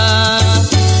asusta,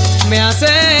 me hace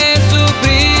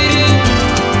sufrir.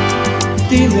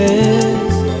 Dime,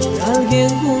 alguien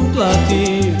junto a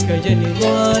ti que llene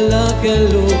igual aquel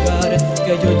lugar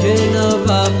que yo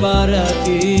llenaba para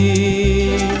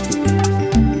ti.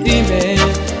 Dime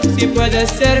si puedes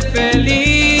ser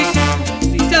feliz,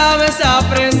 si sabes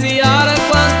apreciar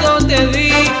cuánto te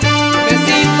di, que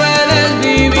si puedes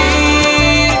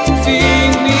vivir sin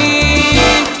mí.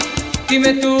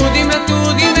 Dime tú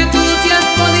si has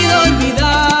podido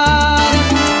olvidar.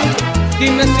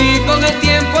 Dime si con el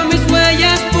tiempo mis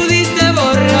huellas pudiste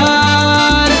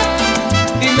borrar.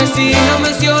 Dime si no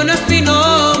mencionas mi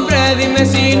nombre, dime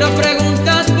si no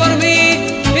preguntas por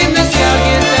mí. Dime si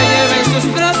alguien te lleva en sus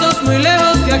brazos muy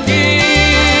lejos de aquí.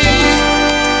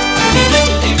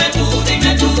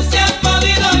 Dime tú si has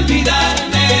podido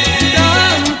olvidarme.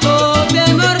 Tanto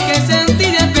temor que sentí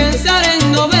de pensar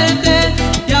en no verte,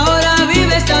 y ahora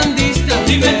vives tan distante.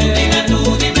 Dime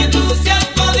tú si has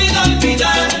podido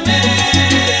olvidarme.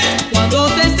 Cuando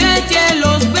te estreche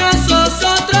los brazos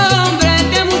otro hombre,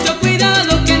 ten mucho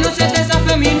cuidado que no se te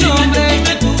zafe mi nombre.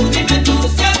 Dime tú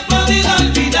si has podido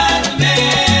olvidarme.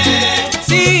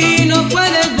 Si no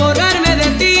puedes borrarme de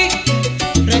ti,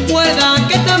 recuerda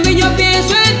que también yo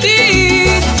pienso en ti.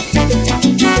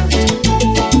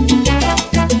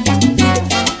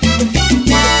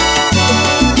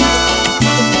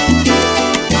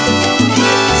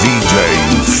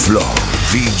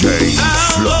 DJ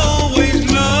Flow. Always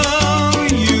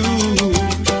love you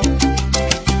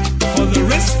for the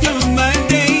rest of my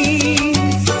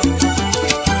days.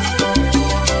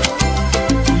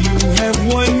 You have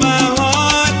won my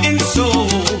heart and soul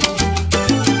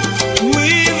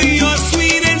with your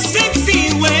sweet and sexy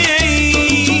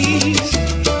ways.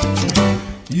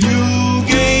 You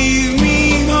gave me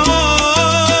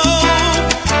hope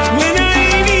when I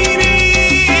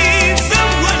needed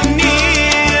someone near.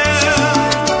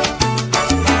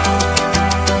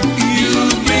 You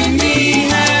bring me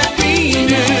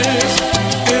happiness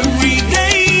every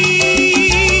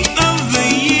day of the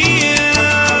year.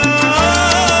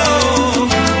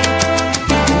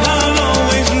 I'll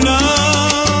always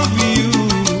love you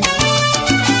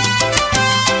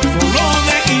for all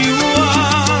that you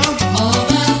are.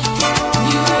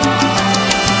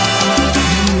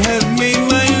 You have made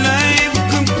my life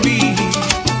complete.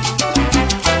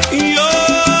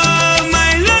 You're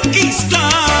my lucky star.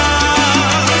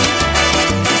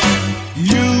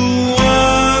 You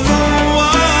are the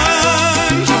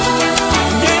one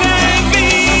that I've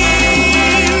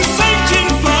been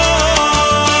searching for.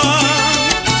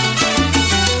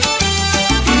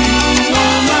 You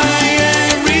are my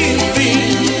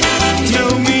everything.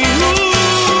 Tell me who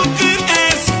could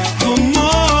ask for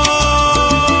more?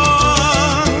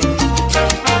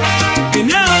 And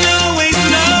I'll always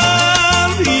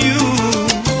love you.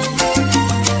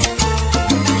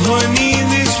 Honey,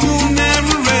 this will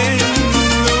never end.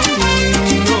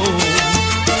 No,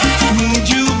 need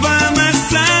you by my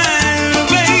side,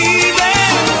 baby.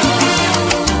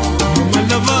 My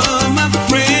lover, my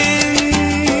friend.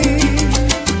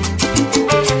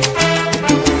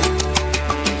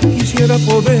 Quisiera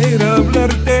poder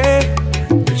hablarte,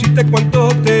 decirte cuánto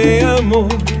te amo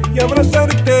y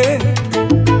abrazarte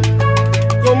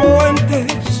como antes.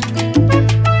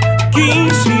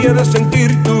 Quisiera sentir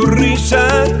tu risa,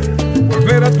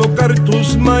 volver a tocar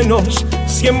tus manos,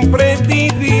 siempre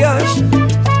tibias,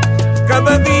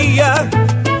 cada día.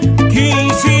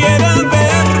 Quisiera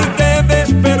verte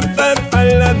despertar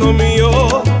al lado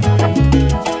mío,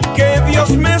 que Dios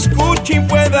me escuche y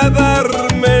pueda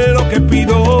darme lo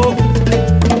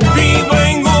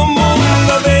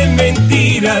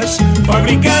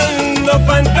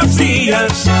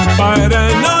fantasías para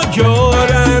no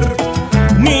llorar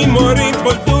ni morir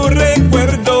por tu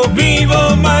recuerdo.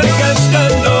 Vivo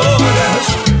malgastando horas,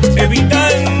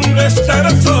 evitando estar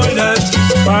a solas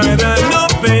para no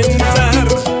pensar,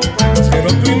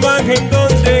 pero tu imagen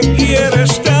donde quiera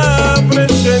está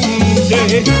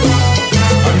presente.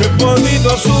 No he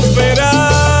podido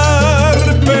superar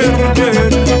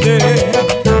perderte.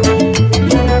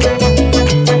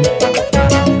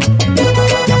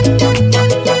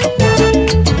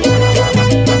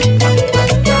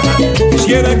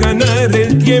 Quisiera ganar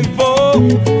el tiempo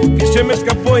que se me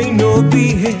escapó y no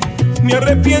dije. Me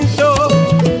arrepiento,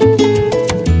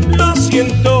 lo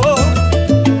siento.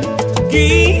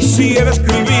 Quisiera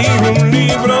escribir un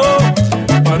libro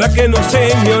para que no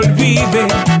se me olvide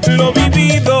lo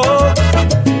vivido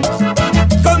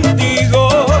contigo.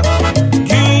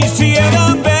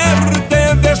 Quisiera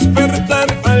verte despertar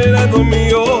al lado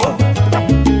mío,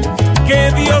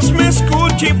 que Dios me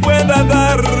escuche y pueda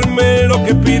darme lo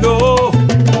que pido.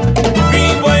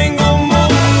 Vivo en un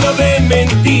mundo de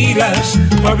mentiras,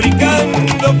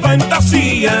 fabricando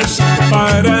fantasías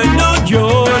para no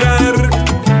llorar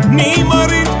ni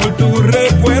morir por tu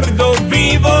recuerdo.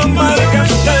 Vivo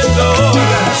malgastando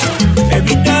horas,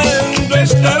 evitando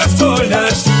estar a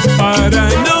solas para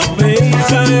no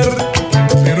pensar,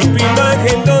 pero tu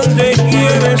imagen donde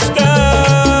quiera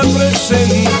está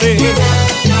presente.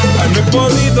 No he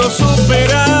podido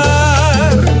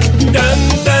superar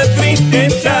tanta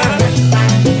tristeza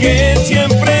que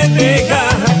siempre deja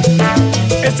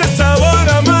ese sabor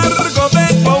amargo de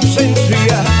tu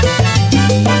ausencia.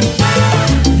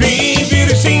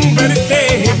 Vivir sin verte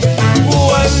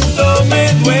cuando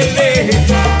me duele,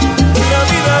 la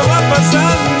vida va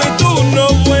pasando y tú no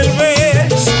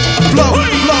vuelves. Flow,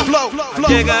 flow, flow, flow, flow. Ha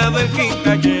llegado el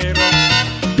quincallero,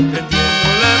 vendiendo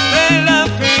la tela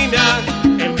fina,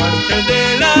 el pastel de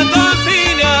la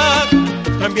cocina.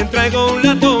 También traigo un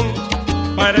latón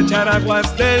para echar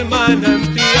aguas del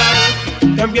manantial.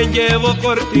 También llevo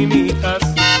cortinitas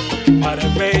para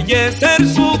embellecer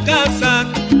su casa.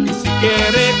 Y si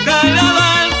quiere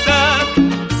calabaza,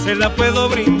 se la puedo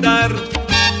brindar.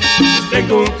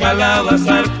 Tengo un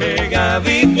calabazal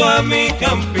pegadito a mi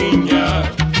campiña.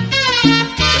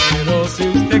 Pero si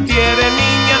usted quiere,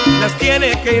 niña, las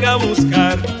tiene que ir a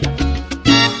buscar.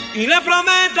 Y le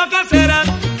prometo, casera,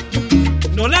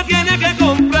 no la tiene que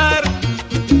comprar.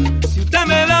 Si usted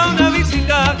me da una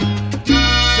visita,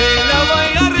 se la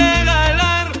voy a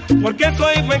regalar. Porque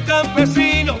soy buen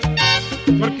campesino,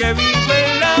 porque vivo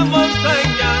en la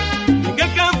montaña. En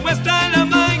el campo está la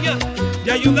maña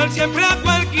de ayudar siempre a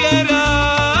cualquiera.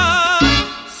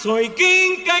 Soy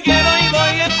quincallero y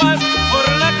voy en paz por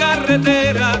la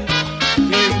carretera,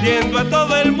 vendiendo a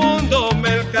todo el mundo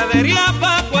mercadería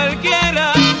pa'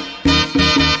 cualquiera.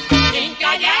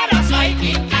 Quincallero, soy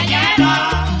quincallero.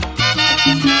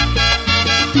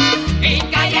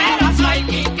 Quincallero, soy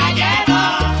quincallero.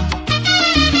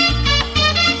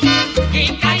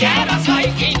 Quincallero, soy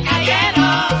quincallero.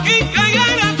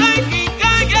 Quincallero, soy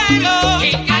quincallero.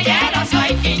 Quincallero,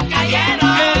 soy quincallero.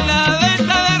 En la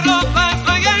venta de ropa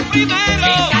soy el primero.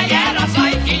 Quincallero,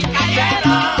 soy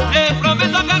quincallero. Le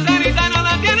prometo, caserita, no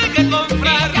la tiene que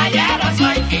comprar. Quincallero,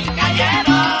 soy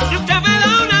quincallero. Si usted me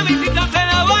da una visita, se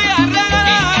la voy a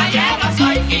regalar. Quincallero,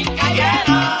 soy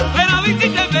quincallero. Pero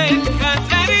visíteme,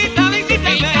 caserita,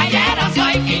 visíteme. Quincallero,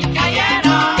 soy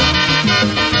quincallero.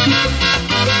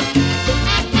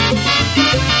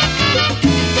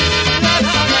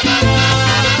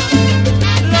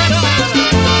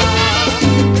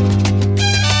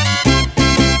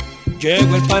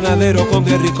 Llegó el panadero con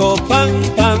el rico pan,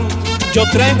 pan. Yo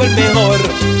traigo el mejor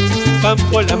pan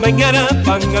por la mañana,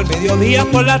 pan al mediodía,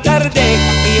 por la tarde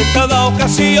y en toda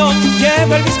ocasión.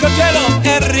 Llevo el bizcochuelo,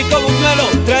 el rico buñuelo,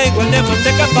 traigo el de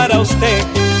manteca para usted.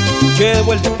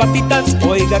 Llevo el de patitas,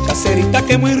 oiga caserita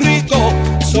que muy rico,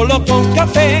 solo con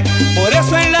café, por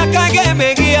eso en la calle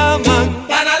me llaman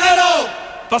panadero.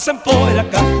 Pasen por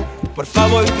acá, por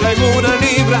favor traigo una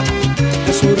libra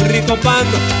de su rico pan,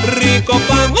 rico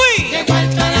pan. ¡Uy! Llegó el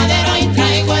panadero y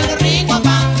traigo el rico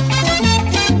pan.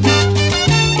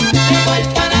 Llegó el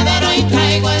panadero y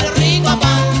traigo el rico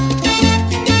pan.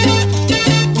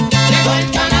 Llegó el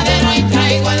panadero y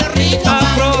traigo el rico pan.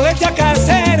 Aprovecha,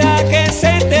 casera, que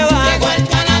se te va. Llegó el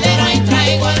panadero y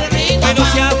traigo el rico pan. Pero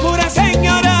se apura,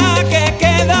 señora, que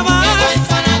queda más. Llegó el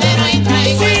panadero y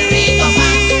traigo el rico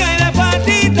pan. Sí, en la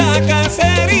patita,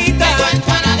 caserita. Llegó el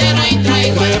panadero y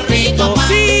traigo el rico pan.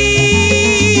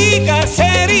 Sí,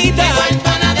 caserita. Llegó el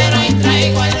panadero y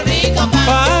traigo el rico pan.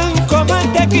 Pan con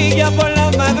mantequilla por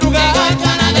la madrugada. Llegó el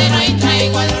panadero y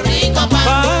traigo el rico pan.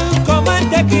 Pan con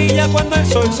mantequilla cuando el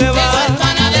sol se va. Llegó el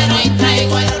panadero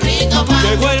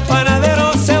Llegó el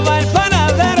panadero, se va el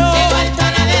panadero. Llegó el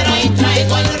panadero y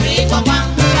traigo el rico pan.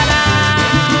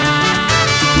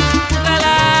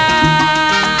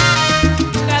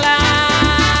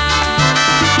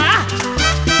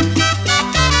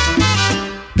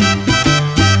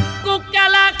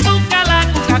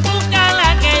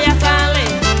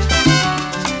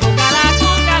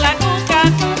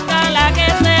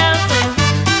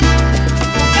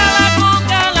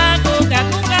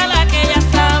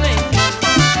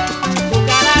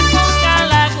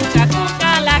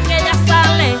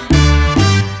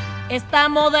 Está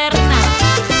moderna,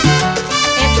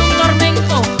 es un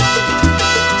tormento,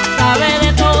 sabe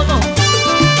de todo,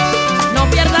 no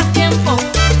pierdas tiempo.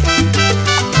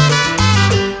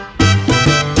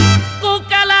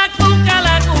 Cúcala,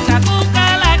 cúcala, cuca,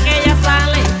 cúcala que ya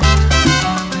sale.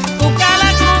 Cúcala,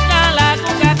 cúcala,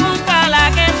 cuca,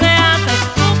 cúcala que se hace.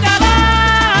 Cúcala,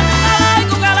 ay,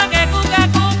 cúcala que cuca,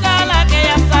 cúcala que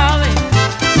ya sabe.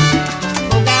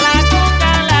 Cúcala,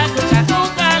 cúcala, cuca,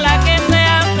 cúcala que se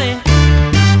hace.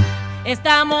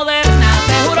 Está moderna,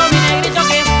 te juro mi negrito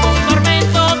que es un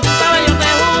tormento. Tú sabes, yo te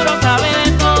juro, sabe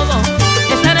de todo.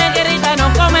 Esa negrita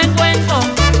no come cuento.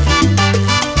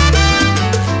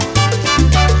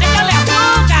 Échale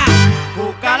azúcar.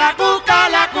 Cúcala,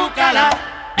 cúcala, cúcala.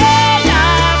 Ella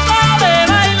sabe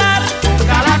bailar.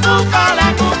 Cúcala, cúcala,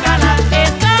 cúcala.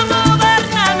 Está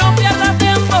moderna, no pierdas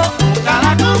tiempo.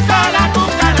 Cúcala, cúcala,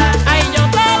 cúcala. Ay, yo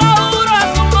te lo juro,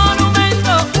 es un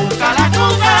monumento. Cúcala,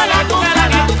 cúcala, cúcala.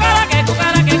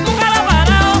 Que cúcala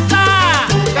para osar.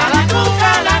 Cúcala,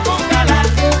 cúcala, cúcala.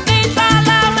 Cuquita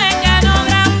la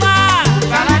mecanógrafa.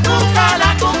 Cúcala, cúcala,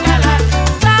 cúcala.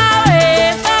 Sabe,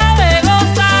 sabe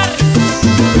gozar.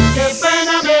 Qué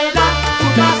pena me da tu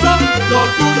caso, lo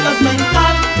tuyo es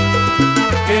mental.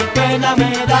 Qué pena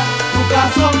me da tu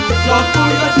caso, lo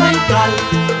tuyo es mental.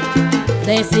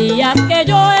 Decías que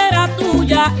yo era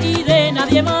tuya y de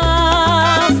nadie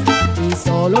más, y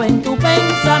solo en tu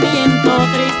pensamiento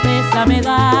tristeza me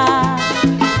da.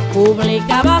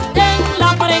 Publicabas en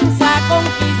la prensa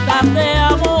conquistas de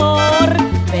amor,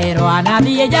 pero a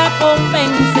nadie ya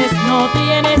convences, no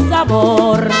tienes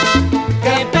sabor.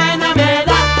 Qué pena me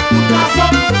da tu caso,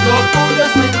 lo tuyo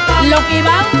es mental. Lo que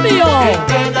cambio.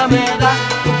 Qué pena me da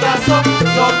tu caso,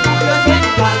 lo tuyo es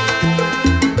mental.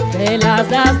 Te las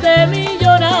das de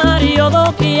millonario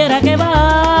doquiera que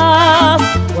vas.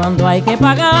 Cuando hay que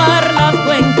pagar las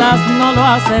cuentas no lo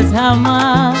haces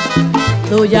jamás.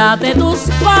 Tú yate, tus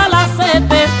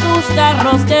palacetes, tus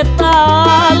carros, ¿qué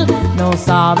tal? No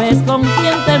sabes con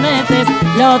quién te metes,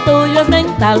 lo tuyo es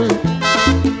mental.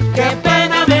 Qué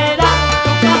pena me da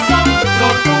tu caso, lo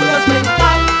tuyo es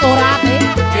mental. Orate.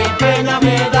 Qué pena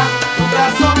me da tu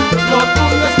caso, lo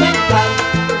tuyo es mental.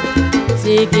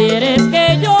 Si quieres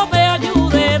que yo te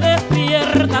ayude,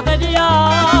 despiértate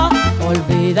ya.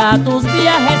 Olvida tus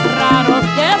viajes raros,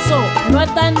 que eso no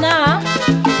está en nada.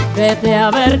 Vete a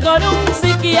ver con un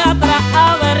psiquiatra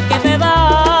a ver qué te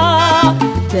da.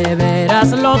 De veras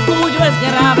lo tuyo es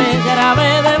grave,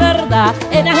 grave de verdad.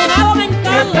 Enajenado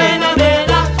mental. Qué pena me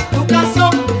da tu caso,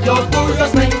 lo tuyo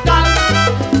es mental.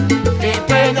 Qué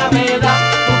pena me da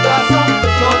tu caso,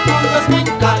 lo tuyo es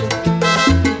mental.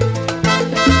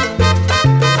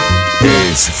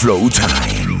 Es Flow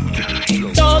Time.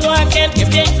 Todo aquel que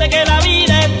piense que la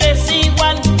vida es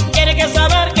desigual tiene que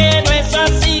saber que no es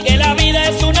así, que la vida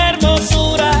es una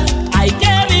hermosura, hay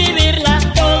que vivirla.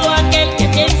 Todo aquel que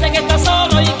piense que está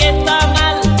solo y que está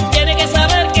mal tiene que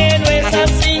saber que no es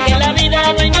así, que en la vida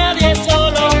no hay nadie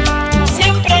solo,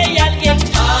 siempre hay alguien.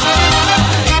 Ay,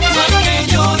 no hay que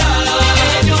llorar,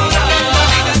 llorar, que la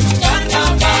vida es un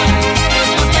carnaval, es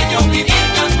más bello vivir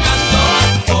cantando.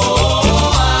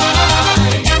 Oh,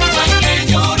 ay, no hay que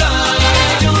llorar,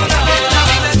 llorar, que la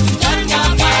vida es un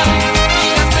carnaval y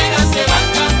las penas se van.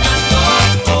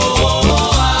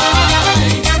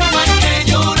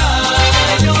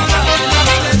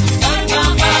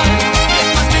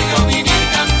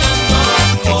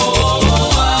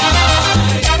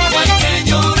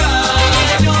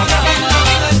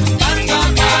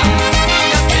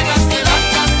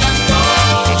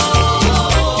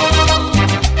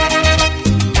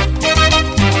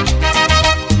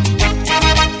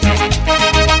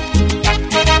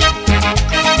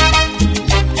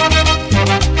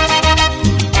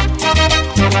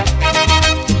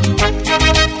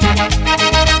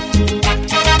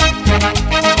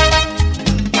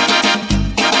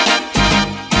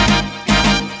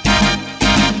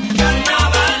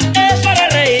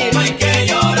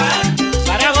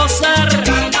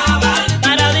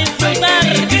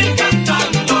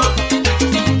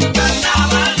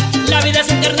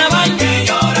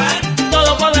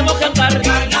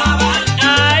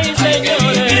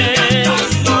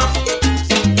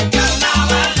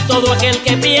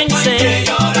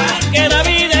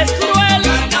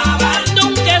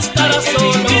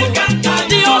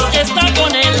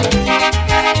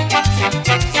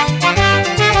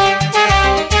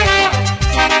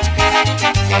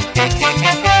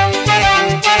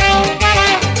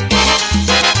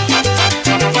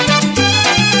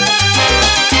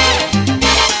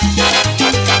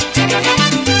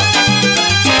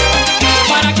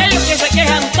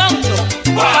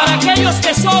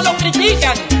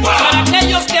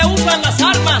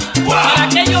 armas, para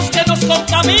aquellos que nos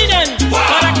contaminan,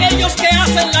 para aquellos que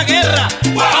hacen la guerra,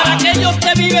 para aquellos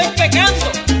que viven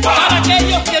pecando, para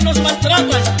aquellos que nos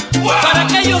maltratan, para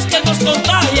aquellos que nos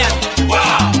contagian.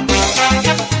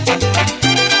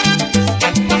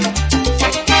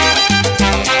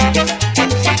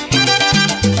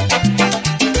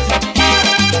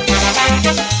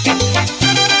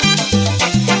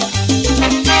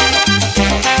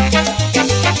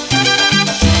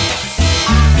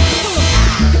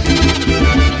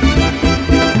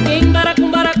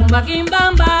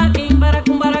 Kimbamba, kimbara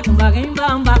kumbara kumba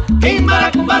kimbamba,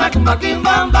 kimbara kumbara kumba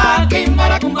kimbamba,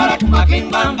 kimbara kumbara kumba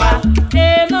kimbamba.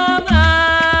 Mama,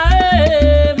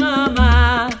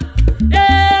 mama,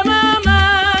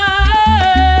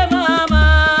 mama, mama.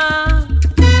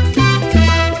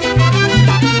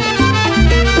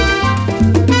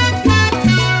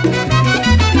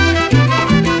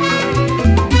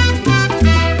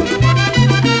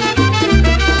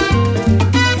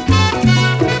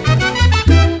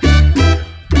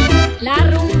 La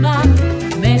rumba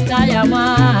me está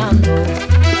llamando.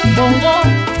 Bongo,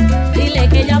 dile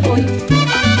que ya voy.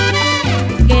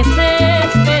 Que se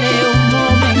espere un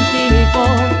momentico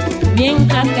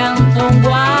mientras canto un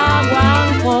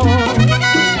guaguancó.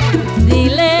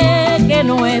 Dile que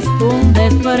no es un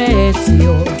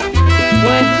desprecio,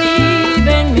 pues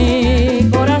vive en mi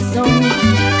corazón.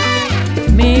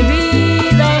 Mi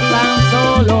vida es tan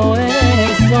solo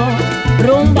eso,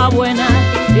 rumba buena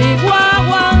y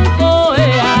guaguancó.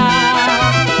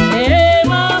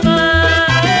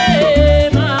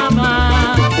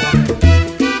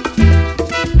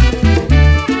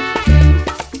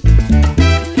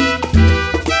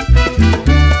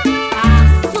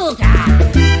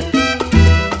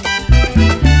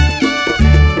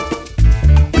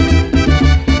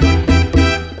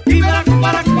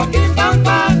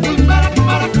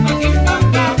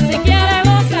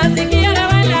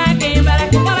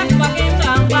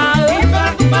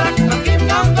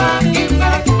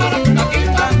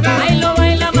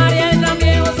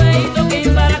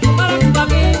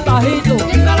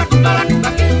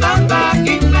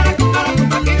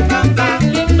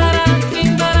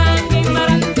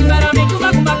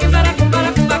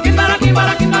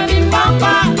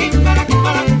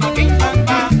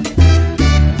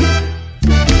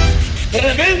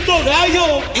 Tremendo gallo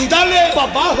y dale pa'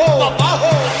 abajo, pa'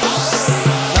 abajo.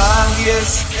 Nadie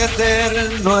es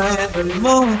eterno en el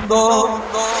mundo,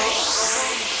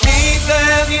 ni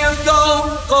teniendo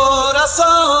un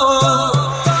corazón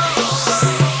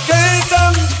que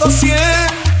tanto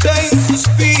siente y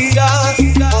suspira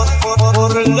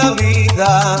por la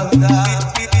vida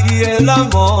y el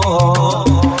amor.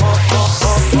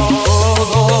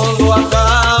 Todo lo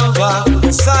acaban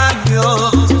los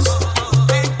años.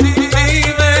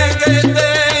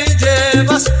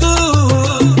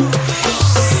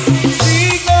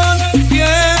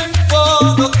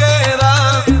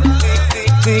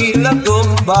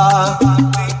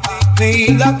 Ni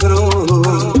la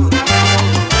cruz.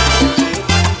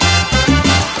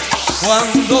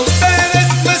 Cuando ustedes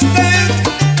me estén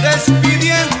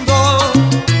despidiendo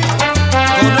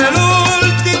con el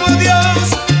último adiós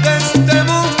de este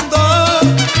mundo,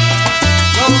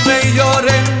 no me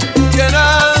lloren, que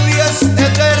nadie es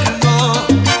eterno,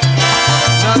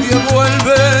 nadie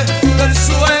vuelve del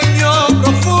sueño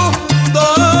profundo.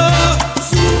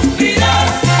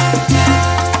 Sufrirás,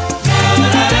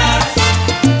 llorarás,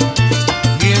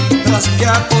 que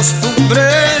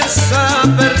acostumbres a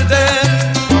perder,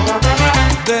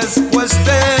 después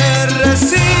te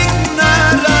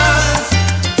resignarás.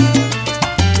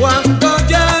 Cuando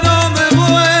ya no me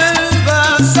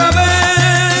vuelvas a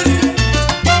ver,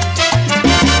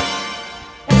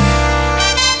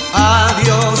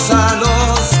 adiós a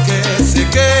los que se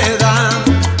quedan.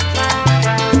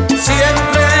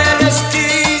 Siempre les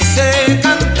quise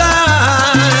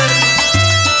cantar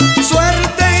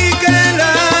suerte y que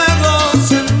la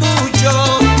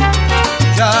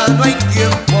ya no hay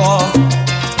tiempo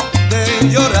de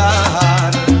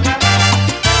llorar.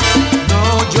 No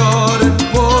lloren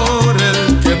por el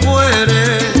que muere,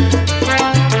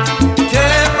 que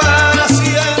para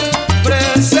siempre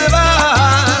se va.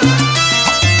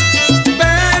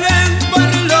 Velen por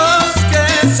los que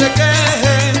se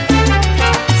quejen,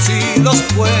 si los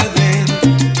pueden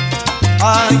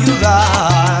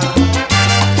ayudar.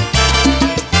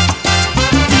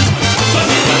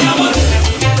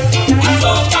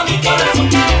 Azota mi corazón,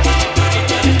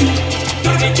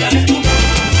 porque ya eres tú.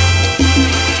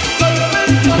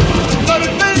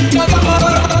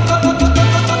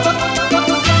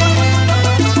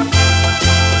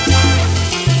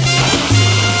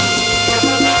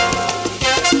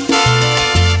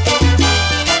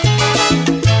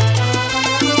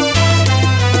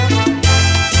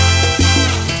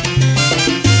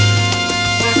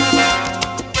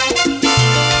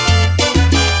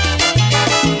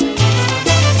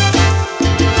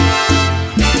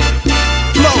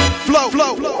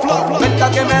 Tormenta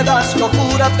que me das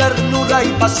locura, ternura y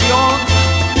pasión,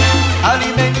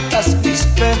 alimentas mis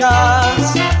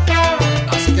penas,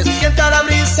 haz que sienta la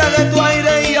brisa de tu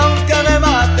aire y aunque me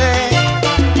mate,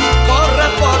 corre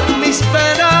por mis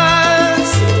penas.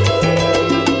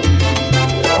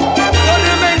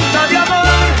 Tormenta de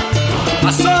amor,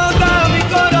 azota mi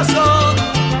corazón,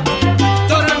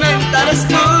 tormenta eres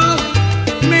tú,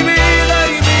 mi vida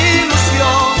y mi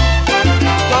ilusión.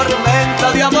 Tormenta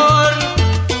de amor,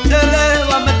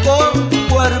 elévame con tu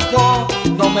cuerpo,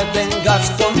 no me tengas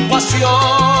compasión.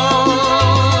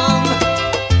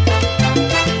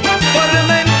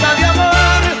 Tormenta de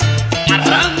amor,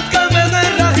 arráncame de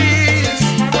raíz,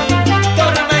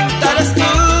 tormenta eres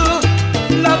tú,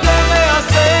 la que me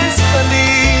haces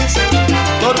feliz.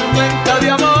 Tormenta de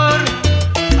amor,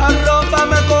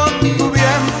 arrópame con tu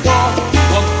viento,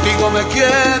 contigo me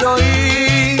quiero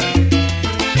ir.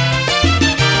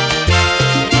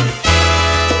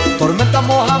 Tormenta,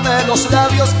 mójame los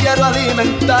labios, quiero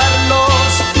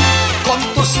alimentarlos con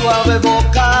tu suave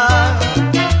boca.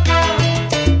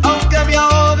 Aunque me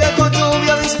ahogue con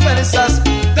lluvia dispersas,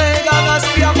 te ganas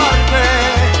de amarme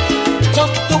con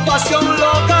tu pasión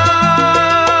loca.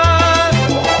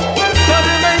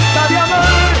 Tormenta de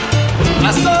amor,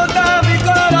 azota mi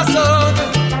corazón,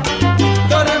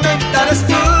 tormenta eres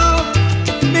tú,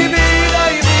 mi vida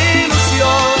y mi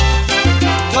ilusión.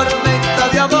 Tormenta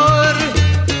de amor,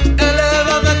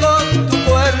 elévame con tu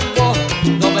cuerpo,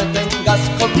 no me tengas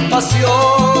compasión.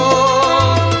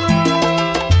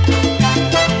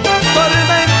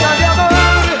 Tormenta de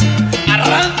amor,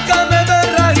 arráncame de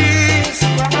raíz,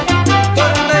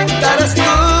 tormenta eres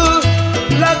tú,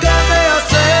 la que me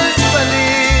haces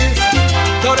feliz.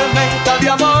 Tormenta de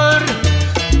amor,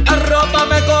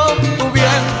 arrópame con tu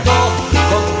viento,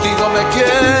 contigo me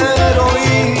quiero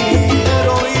ir,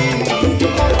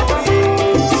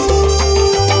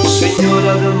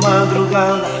 Señora de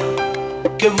madrugada,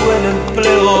 qué buen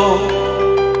empleo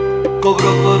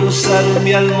cobró por usar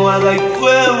mi almohada y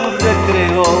fue un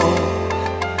recreo.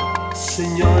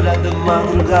 Señora de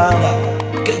madrugada,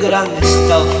 qué gran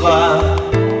estafa,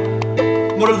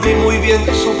 mordí muy bien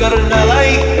su carnada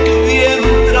y qué bien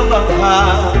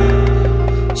trabaja.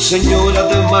 Señora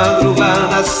de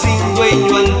madrugada, sin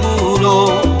dueño alguno,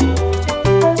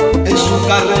 en su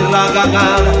carrera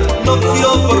ganada no fue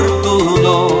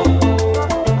oportuno.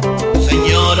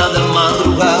 Señora de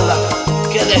madrugada,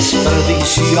 qué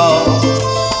desperdicio,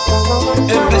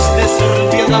 en vez de ser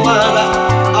bien amada,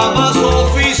 ama su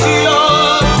oficio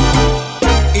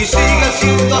y sigue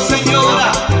siendo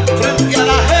señora frente a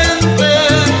la gente.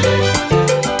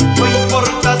 No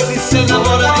importa si se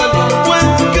enamora de un buen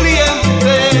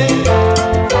cliente,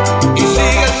 y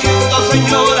sigue siendo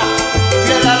señora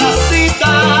fiel a la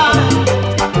cita,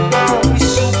 y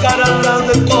su cara la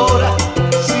decora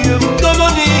siendo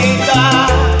bonita.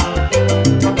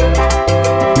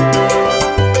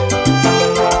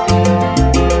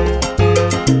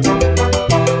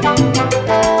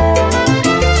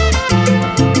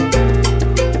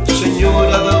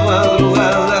 Señora de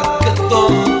madrugada, qué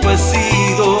tonto he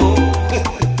sido,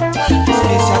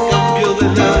 si a cambio de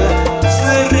nada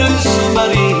seré su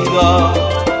marido.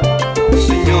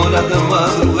 Señora de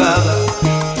madrugada,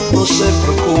 no se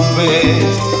preocupe,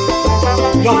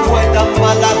 no fue tan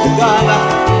mala jugada,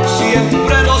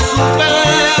 siempre lo supe.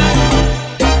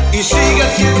 Y sigue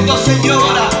siendo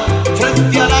señora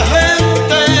frente a la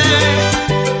gente,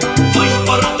 no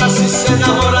importa si se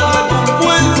enamora de un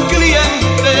buen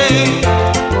cliente.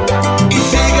 Y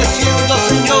sigue siendo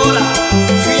señora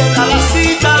fiel a la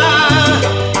cita,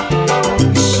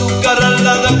 y su cara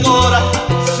la decora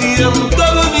siendo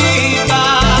bonita.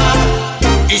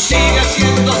 Y sigue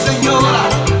siendo señora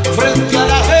frente a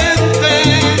la gente,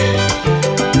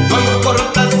 no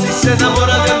importa si se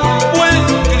enamora de un buen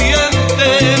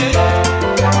cliente.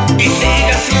 Y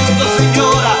sigue siendo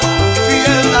señora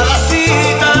fiel a la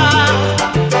cita,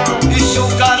 y su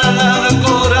cara la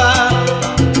decora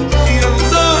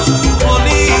siendo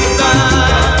bonita.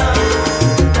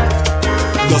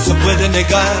 No se puede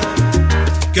negar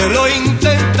que lo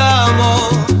intentamos,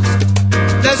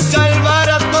 de salvar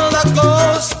a toda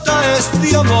costa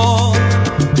este amor,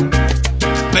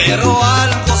 pero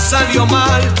algo salió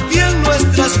mal y en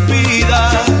nuestras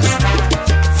vidas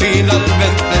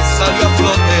finalmente salió a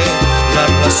flote la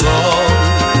razón.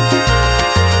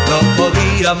 No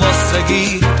podíamos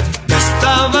seguir de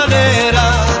esta manera,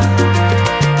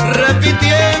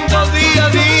 repitiendo día a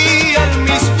día el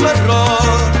mismo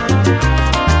error.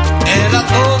 Era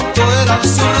tonto, era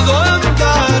absurdo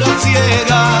andar a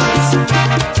ciegas,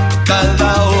 cada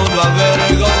uno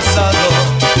avergonzado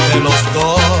de los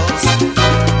dos.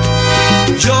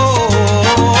 Yo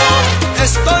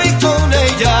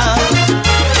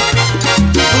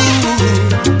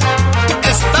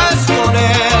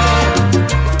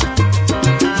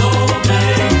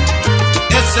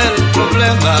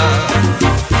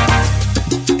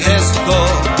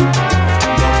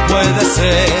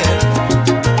hacer.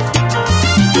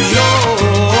 Yo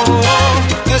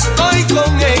estoy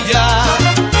con ella,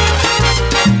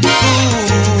 tú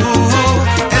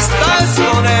estás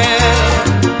con él.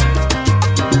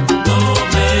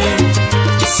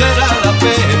 Será la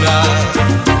pena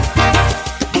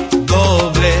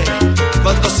doble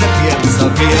cuando se piensa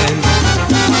bien.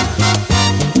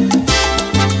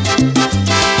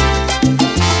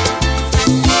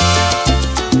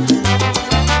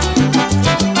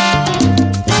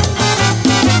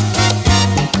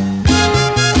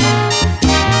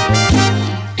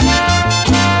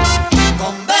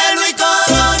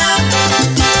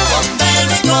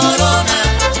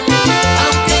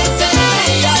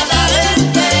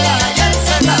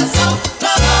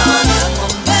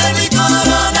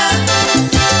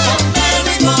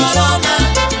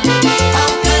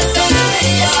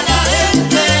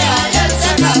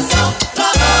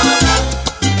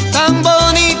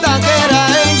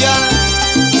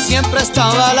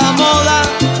 Estaba a la moda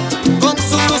con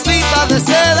su blusita de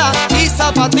seda y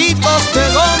zapatitos de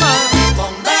goma.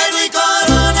 Con velo y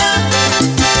corona,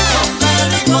 con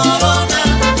velo y corona.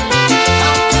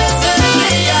 Aunque se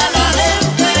ría la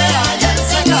gente, ayer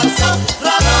se casó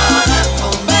Ramona.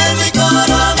 Con velo y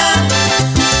corona,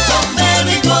 con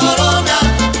velo y corona.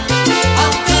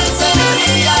 Aunque se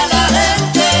ría la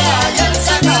gente, ayer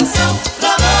se casó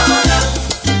Ramona.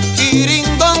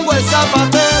 Quiringdongo el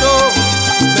zapatero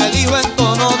me dijo en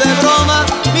tono de broma: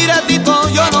 mira Tito,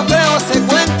 yo no creo ese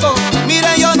cuento,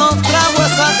 mira yo no trago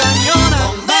esa cañona.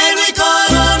 Con velo y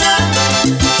corona,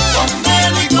 con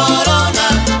velo y corona.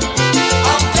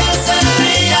 Aunque se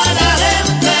ría la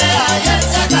gente, ayer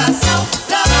se casó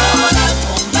Ramona.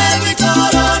 Con velo y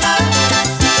corona,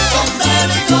 con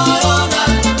velo y corona.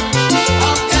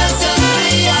 Aunque se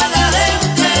ría la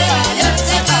gente, ayer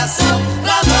se casó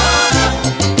Ramona.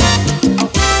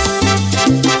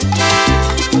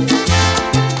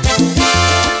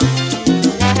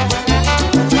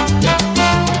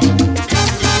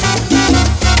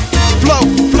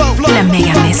 La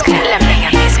mega mezcla, la mega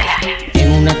mezcla.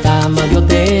 En una cama de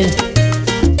hotel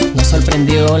nos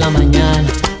sorprendió la mañana,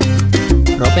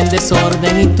 ropa en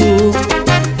desorden y tú,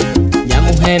 ya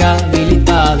mujer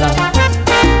habilitada.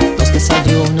 Los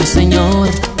desayunos, señor,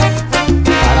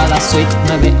 para la suite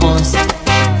 911.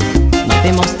 No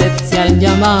te mostes al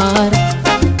llamar,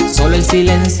 solo el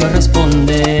silencio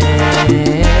responde.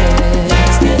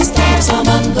 Es que estamos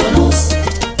amándonos,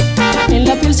 en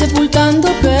la piel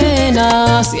sepultando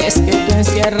penas. Y es que tú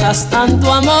encierras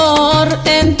tanto amor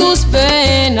en tus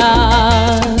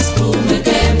penas. Tú me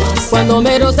quemas cuando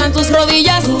me rozan tus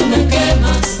rodillas. Tú me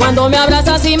quemas cuando me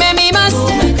abrazas y me mimas. Tú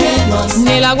me quemas.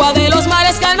 Ni el agua de los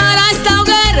mares calmará esta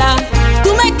hoguera.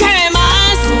 Tú me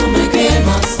quemas. Tú me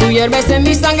quemas. Tú hierves en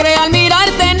mi sangre al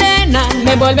mirarte, nena.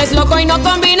 Me vuelves loco y no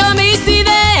combino mis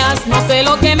ideas. No sé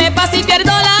lo que me pasa y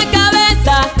pierdo la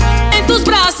cabeza. En tus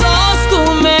brazos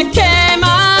tú me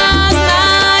quemas.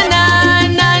 Na, na,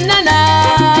 na, na, na.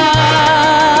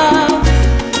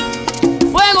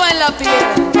 Fuego en la piel.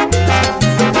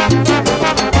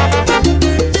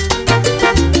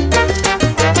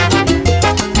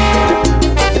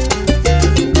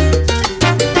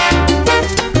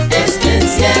 Es que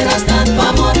encierras tanto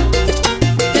amor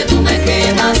que tú me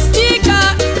quemas.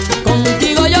 Chica,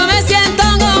 contigo yo me siento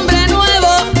un hombre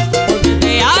nuevo, porque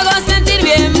te hago sentir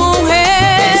bien,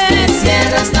 mujer. Es que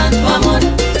encierras tanto amor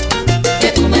que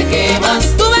tú me quemas.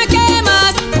 Tú me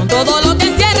quemas con todo lo que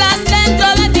encierras dentro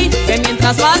de ti, que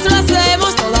mientras más lo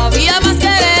hacemos todavía más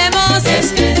queremos.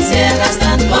 Es que encierras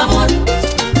tanto amor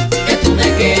que tú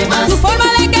me quemas. Tu forma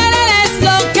de querer es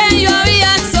lo que yo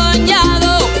había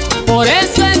soñado, por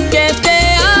eso es que te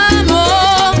amo.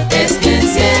 Es que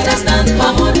encierras tanto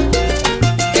amor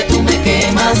que tú me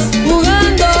quemas.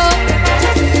 Jugando.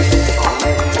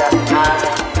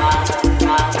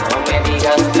 No me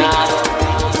digas nada,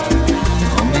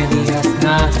 no me digas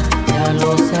nada, ya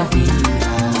lo sabía,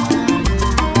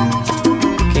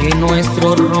 que nuestro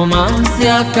romance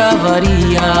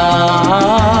acabaría.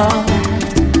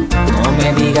 No me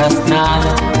digas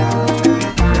nada,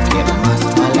 no quiero más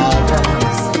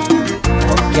palabras,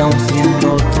 porque aun siendo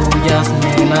tuyas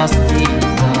me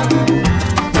lastiman.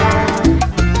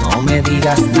 No me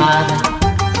digas nada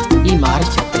y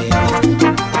márchate.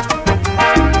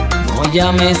 No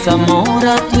llames amor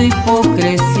a tu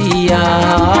hipocresía.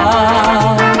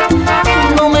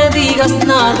 No me digas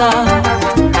nada,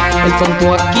 el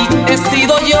tonto aquí he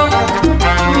sido yo.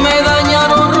 Me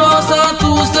dañaron rosa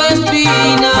tus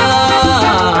espinas.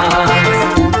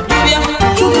 Lluvia,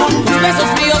 lluvia, tus besos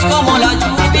fríos como la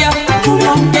lluvia,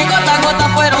 lluvia, que gota a gota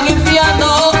fueron enfriando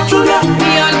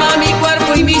mi alma, mi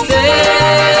cuerpo y mi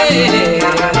ser.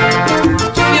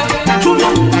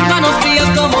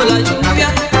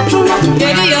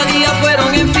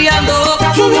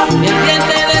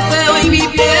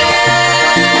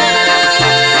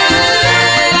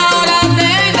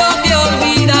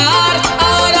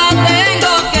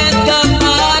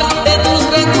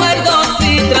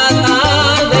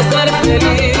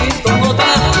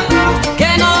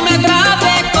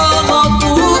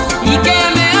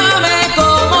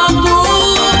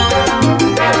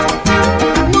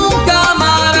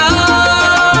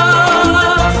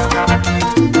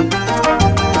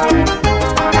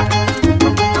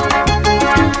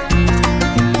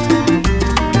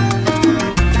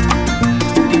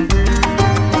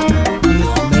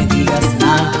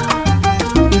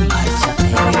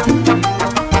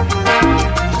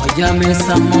 llames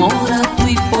amor a tu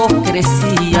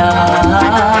hipocresía.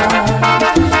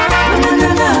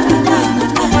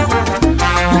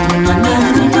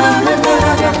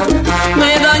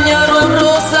 Me dañaron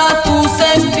rosa tus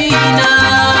espinas.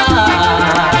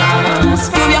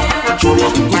 Lluvia,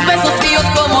 tus besos fríos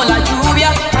como la lluvia,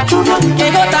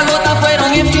 que gota a gota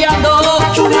fueron enfriando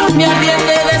mi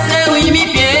ardiente deseo y mi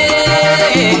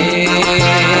piel.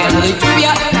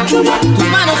 Lluvia, tus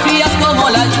manos frías como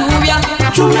la lluvia,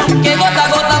 que gota a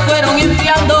gota fueron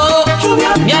enfriando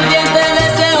mi ardiente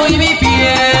deseo y mi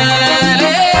piel.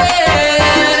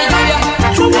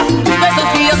 Lluvia, tus besos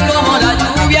fríos como la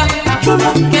lluvia,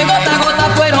 que gota a gota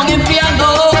fueron enfriando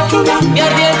mi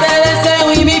ardiente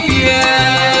deseo y mi piel.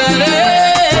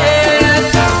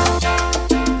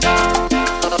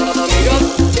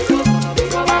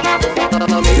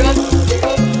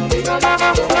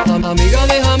 Amiga,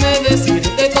 déjame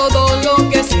decirte todo lo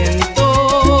que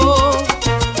siento,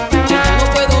 que ya no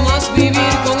puedo más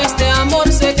vivir con este amor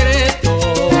secreto.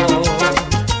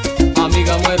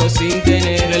 Amiga, muero sin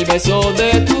tener el beso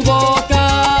de tu boca,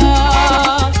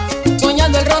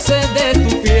 soñando el roce de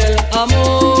tu piel,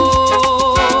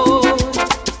 amor.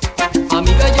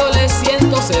 Amiga, yo le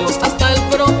siento celos hasta el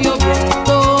propio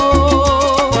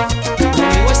viento. Lo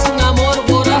mío es un amor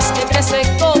voraz que crece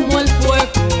como el fuego.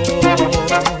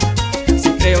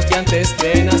 Creo que antes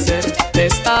de nacer te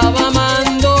estaba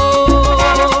amando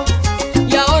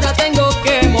y ahora tengo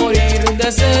que morir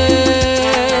de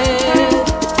sed.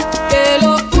 Qué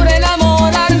locura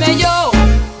enamorarme yo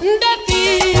de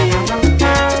ti,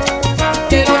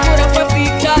 qué locura fue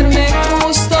fijarme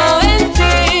justo en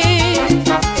ti,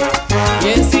 y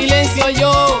en silencio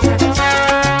yo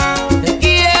te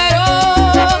quiero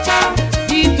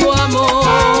y tu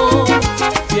amor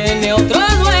tiene otro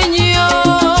dueño.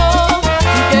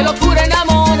 Qué locura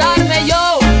enamorarme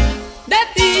yo de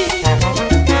ti,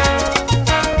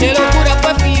 qué locura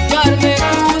fue fijarme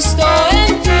justo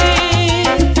en ti,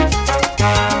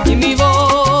 y mi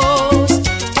voz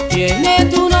tiene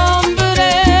tu nombre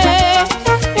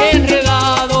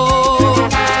enredado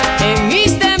en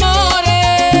mis temores.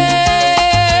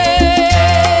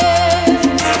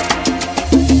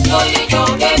 Hoy yo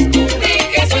descubrí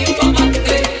que soy tu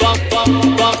amante, tu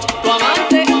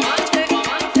amante.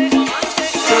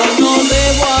 No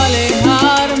debo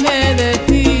alejarme de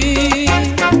ti,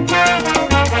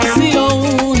 si lo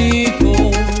único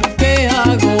que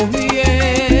hago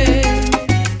bien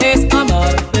es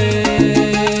amarte.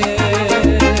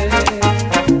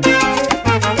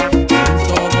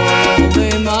 Todo lo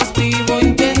demás vivo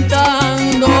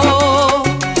intentando,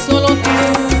 solo tú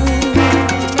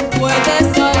puedes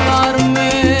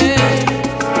salvarme.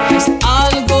 Es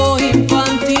algo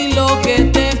infantil lo que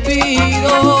te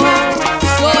pido.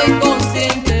 Soy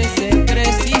consciente, se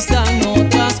precisan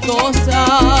otras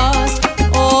cosas,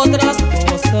 otras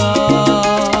cosas.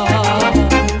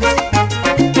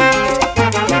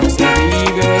 No se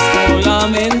vive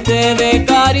solamente de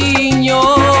cariño,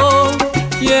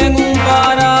 y en un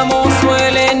páramo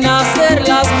suelen nacer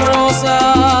las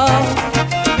rosas.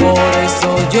 Por eso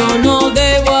yo no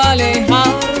debo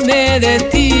alejarme de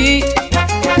ti,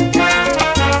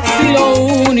 si lo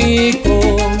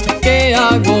único que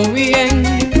hago bien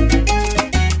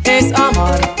es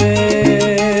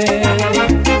amarte.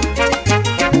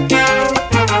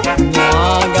 No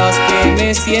hagas que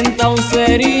me sienta un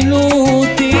ser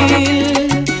inútil,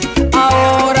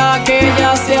 ahora que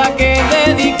ya sé a qué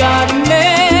dedicarme.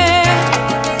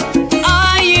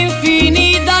 Hay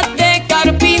infinidad de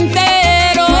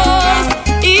carpinteros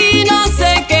y no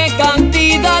sé qué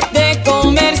cantidad de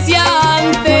comerciantes.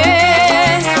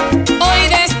 Hoy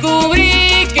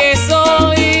descubrí que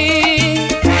soy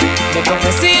de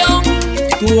profesión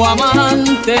tu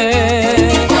amante.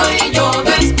 Hoy yo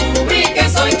descubrí que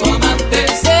soy tu amante.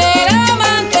 Ser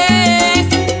amante es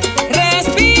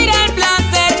respirar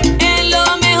placer en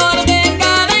lo mejor de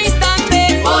cada instante.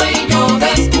 Hoy yo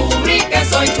descubrí que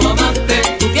soy tu amante.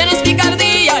 Tú tienes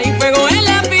picardía y fuego en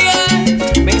la piel,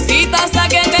 me incitas a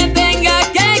que te tenga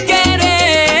que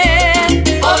querer.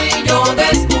 Hoy yo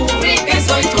descubrí que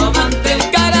soy tu amante.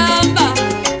 Caramba,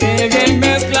 qué bien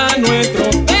mezclan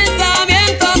nuestros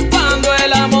pensamientos cuando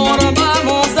el amor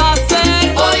vamos a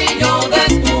hacer. Hoy yo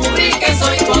descubrí que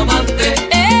soy tu amante.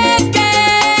 Es que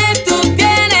tú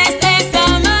tienes esa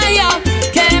magia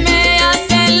que me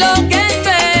hace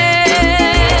enloquecer.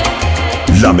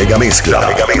 La mega mezcla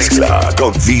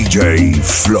con DJ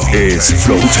Flow. Es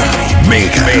Flow Time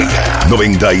Mega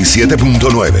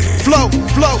 97.9. Flow.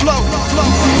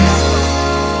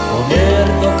 Poder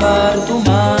tocar tu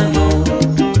mano,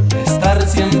 estar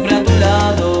siempre a tu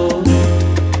lado,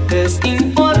 es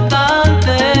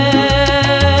importante.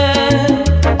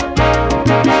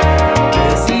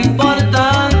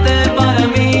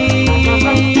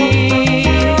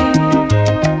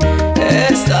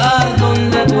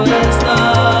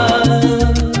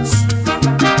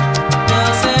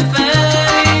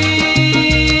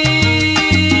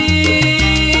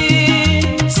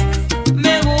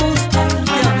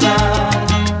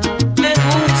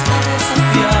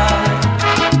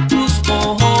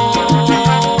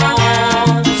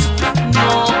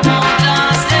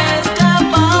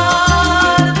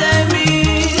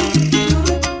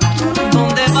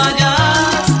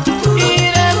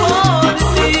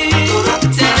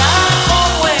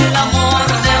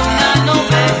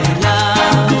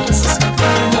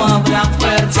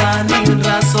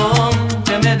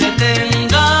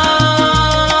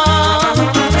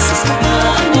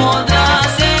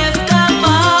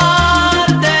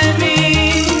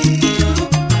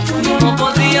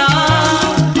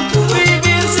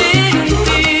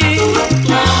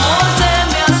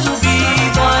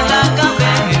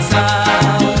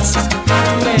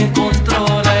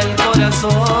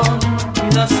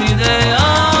 las ideas.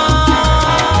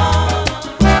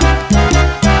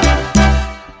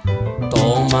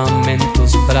 Tómame en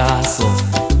tus brazos,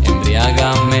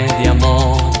 embriágame de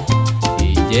amor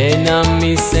y llena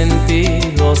mis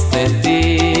sentidos de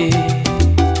ti.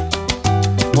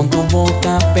 Con tu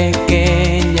boca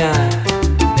pequeña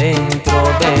dentro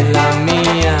de la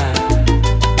mía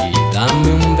y dame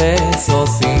un beso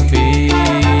sin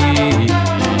fin.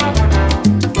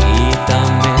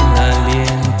 Quítame el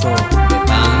aliento de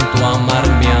tanto amar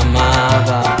mi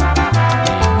amada y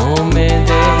no me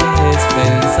dejes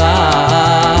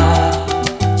pensar.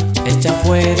 Echa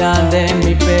fuera de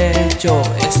mi pecho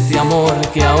este amor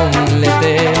que aún le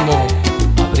temo.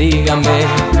 Abrígame,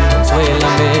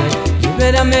 consuélame,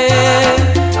 libérame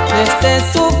de este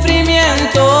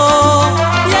sufrimiento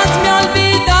y hazme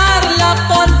olvidarla,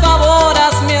 por favor,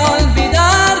 hazme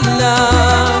olvidarla.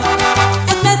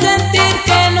 Hazme sentir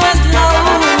que no es la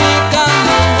única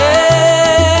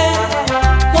mujer.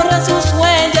 Borra sus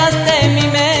huellas de mi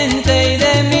mente y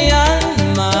de mi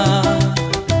alma.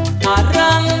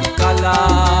 Arráncala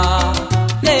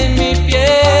de mi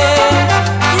piel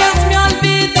y hazme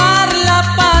olvidarla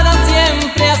para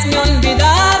siempre, hazme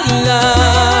olvidarla.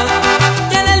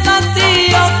 Llena el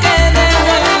vacío que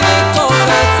dejo en mi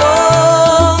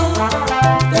corazón.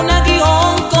 Un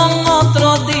aguijón con otro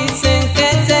dicen que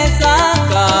se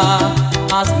saca.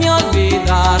 Hazme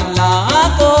olvidarla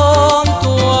con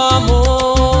tu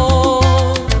amor.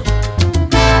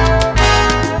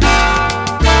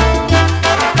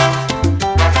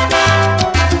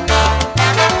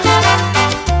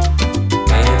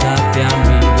 Quédate a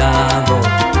mi lado,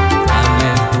 dame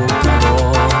tu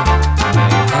calor,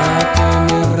 deja que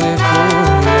me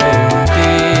refugie en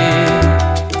ti.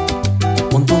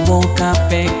 Con tu boca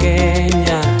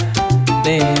pequeña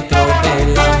dentro de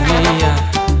la mía,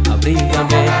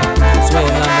 abrígame,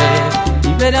 consuélame,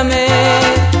 libérame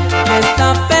de esta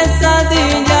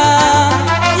pesadilla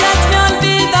y hazme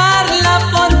olvidarla,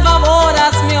 por favor,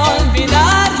 hazme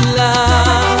olvidarla.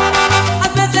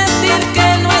 Hazme sentir que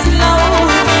no es la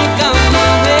única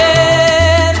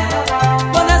mujer.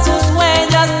 Borra sus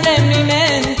huellas de mi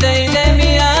mente y de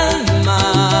mi alma.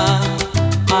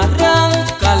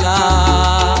 Arráncala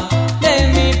de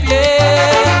mi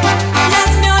piel y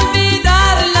hazme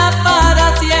olvidarla para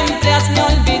siempre, hazme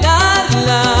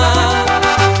olvidarla.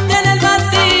 Llena el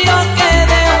vacío que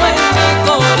dejo en mi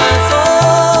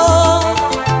corazón.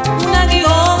 Un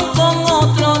aguijón con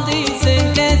otro dicen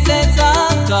que se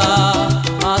saca.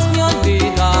 Hazme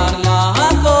olvidarla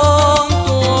con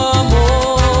tu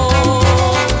amor.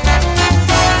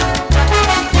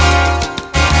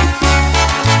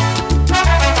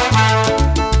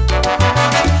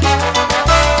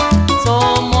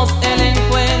 Somos el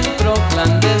encuentro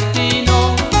clandestino,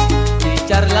 si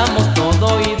charlamos todo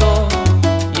oído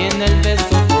y en el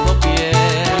beso todo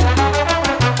piel.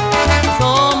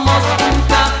 Somos un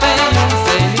café y un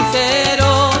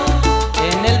cenicero,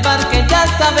 en el bar que ya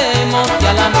sabemos que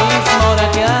a la misma hora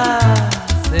que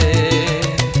hace.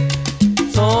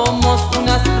 Somos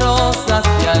unas rosas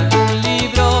de algún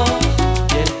libro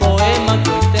y el poema que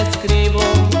hoy te escribo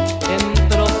en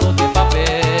trozos de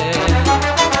papel.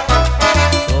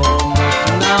 Somos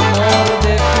un amor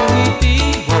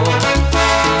definitivo,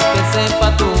 sin que sepa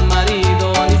tu marido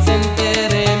ni se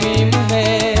entere mi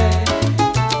mujer.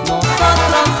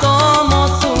 Nosotros somos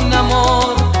un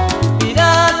amor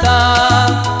pirata,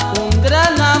 un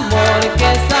gran amor que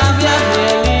sabe a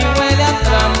miel y huele a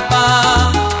trampa.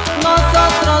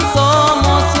 Nosotros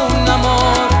somos un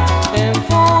amor en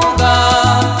fuga,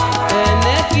 en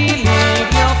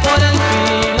equilibrio por el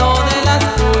filo de las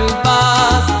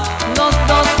culpas. Los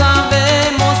dos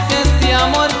sabemos que este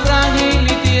amor frágil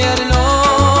y tierno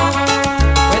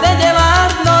puede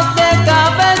llevarnos de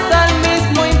cabeza al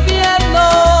mismo infierno.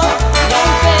 Y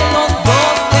aunque los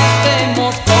dos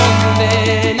estemos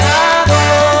condenados,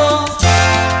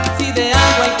 si de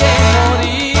algo hay que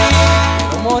morir,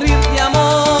 o morir de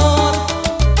amor,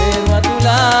 pero a tu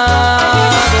lado.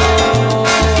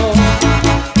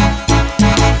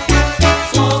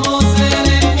 Somos el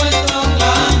encuentro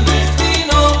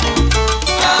clandestino,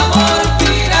 amor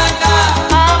pirata.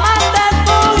 Amantes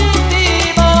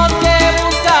fugitivos que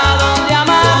buscan donde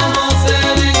amar. Somos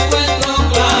el encuentro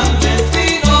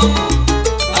clandestino,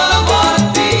 amor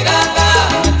pirata.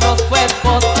 Nuestros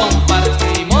cuerpos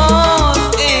compartimos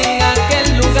en aquel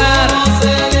lugar. Somos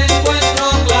el encuentro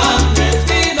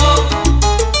clandestino,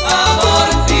 amor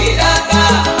pirata.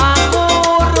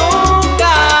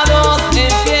 Acurrucados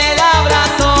en fiel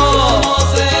abrazo. Somos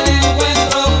el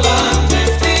encuentro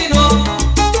clandestino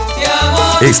de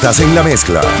amor. Estás en la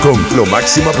mezcla con Lo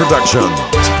Máxima Productions,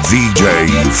 DJ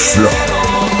Flow.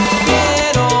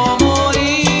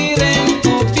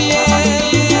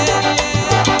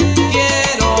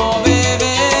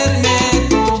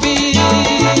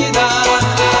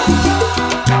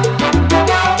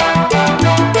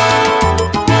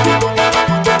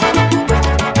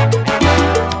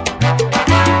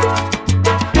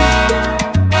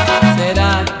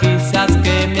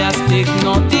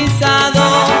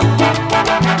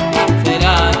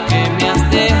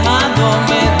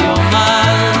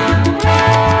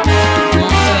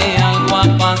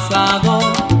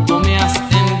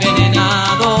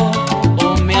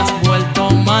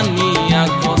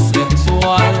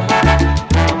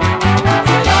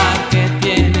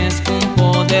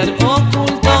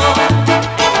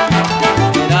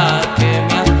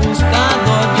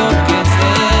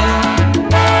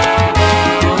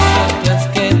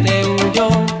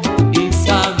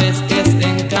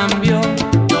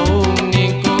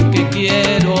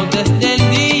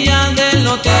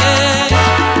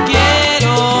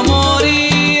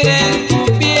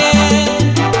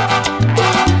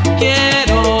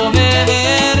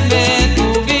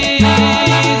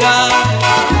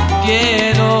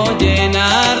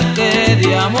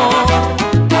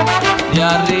 de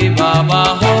arriba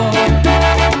abajo,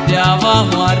 de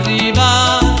abajo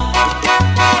arriba.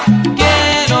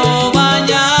 Quiero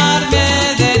bañarme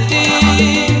de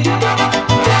ti,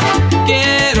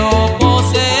 quiero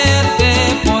poseerte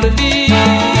por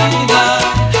vida.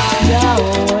 Y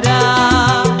ahora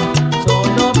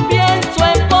solo pienso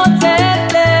en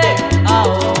poseerte.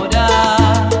 Ahora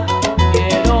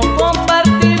quiero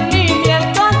compartir mi miel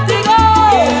contigo.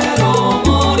 Quiero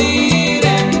morir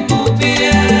en tu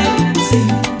piel. Sí,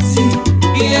 sí.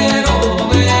 Quiero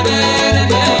beber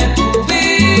de tu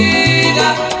vida.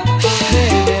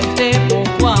 Beberte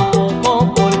poco a poco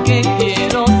porque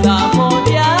quiero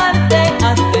saborearte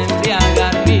hasta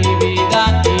embriagar mi vida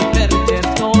y perder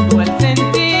todo el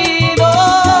sentido.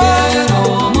 Quiero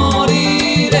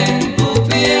morir en tu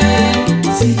piel.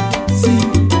 Sí, sí.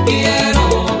 Quiero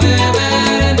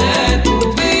beber de tu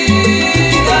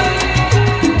vida.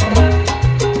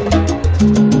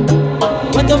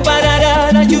 ¿Cuándo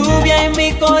parará la lluvia en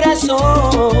mi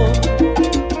corazón?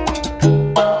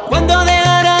 ¿Cuándo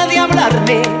dejará de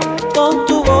hablarme con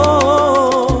tu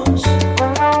voz?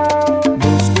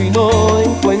 Busco y no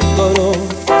encuentro,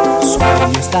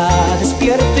 sueño está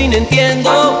despierto y no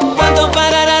entiendo. ¿Cuándo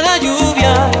parará la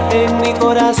lluvia en mi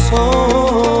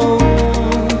corazón?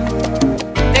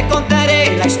 Te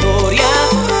contaré la historia,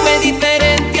 fue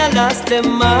diferente a las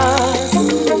demás.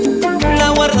 La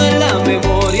guardo en la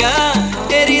memoria,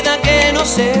 herida que no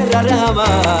cerrará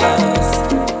más.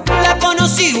 La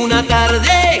conocí una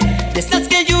tarde, de estas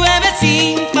que llueve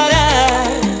sin parar.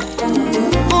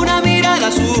 Una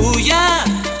mirada suya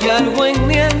y algo en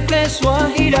mí empezó a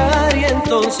girar. Y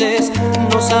entonces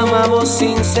nos amamos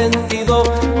sin sentido.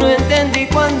 No entendí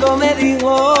cuando me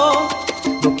dijo: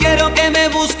 no quiero que me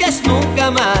busques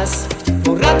nunca más.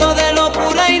 Un rato de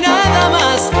locura y nada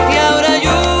más. Y ahora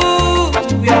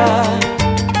lluvia,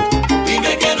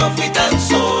 Dime que no fui tan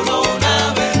solo una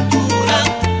aventura.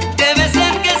 debe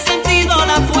ser que he sentido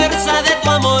la fuerza de tu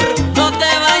amor. No te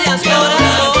vayas,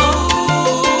 corazón.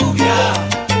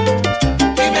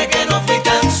 Dime que no fui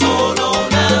tan solo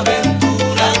una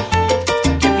aventura.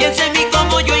 Que piense en mí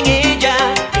como yo en ella,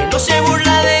 que no se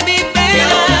burla de mi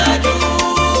pena.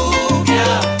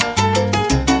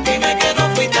 Dime que no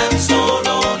fui tan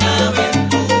solo una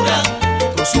aventura.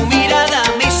 Con su mirada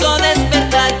me hizo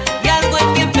despertar y algo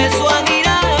en mí empezó a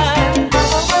girar.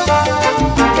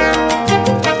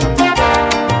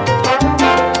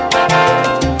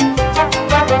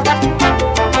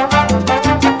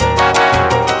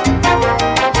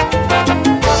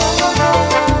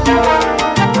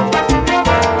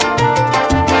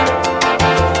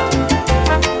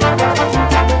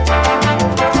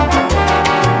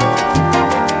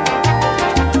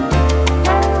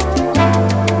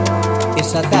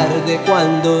 Esa tarde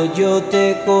cuando yo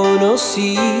te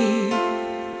conocí,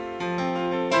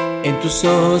 en tus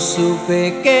ojos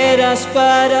supe que eras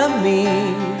para mí,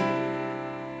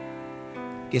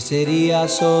 que sería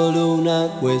solo una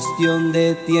cuestión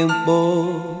de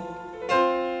tiempo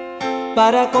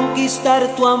para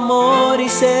conquistar tu amor y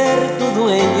ser tu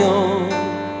dueño.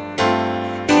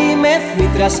 Y me fui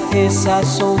tras esa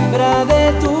sombra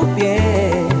de tu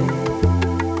piel,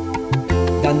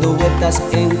 dando vueltas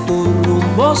en tu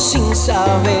rumbo sin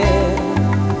saber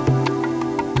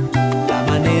la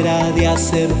manera de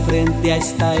hacer frente a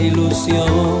esta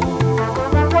ilusión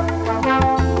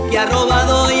que ha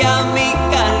robado ya mi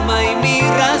calma y mi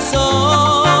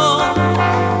razón.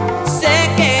 Sé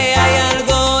que hay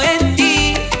algo en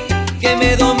ti que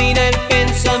me domina el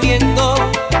pensamiento,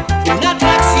 una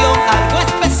atracción, algo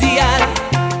especial.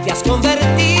 Te has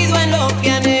convertido en lo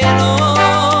que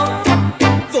anhelo.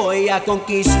 Voy a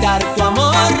conquistar tu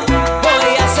amor,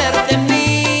 voy a hacerte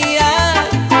mía.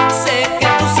 Sé que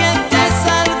tú sientes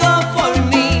algo por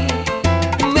mí,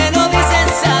 me lo dice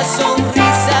esa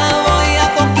sonrisa. Voy a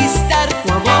conquistar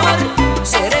tu amor,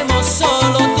 seremos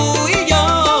solo tú y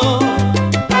yo,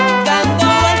 dando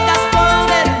vueltas por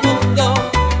el mundo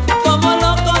como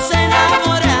locos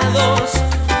enamorados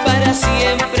para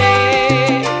siempre.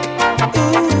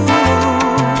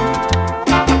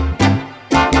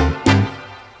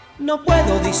 No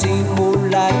puedo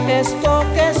disimular esto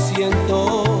que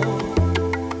siento.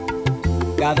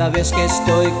 Cada vez que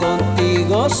estoy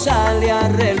contigo sale a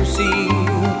relucir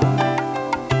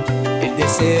el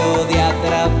deseo de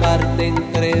atraparte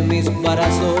entre mis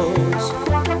brazos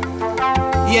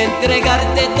y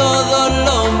entregarte todo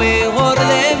lo mejor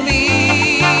de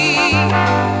mí.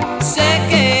 Sé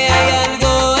que hay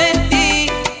algo en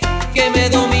ti que me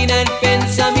domina el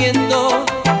pensamiento,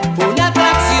 una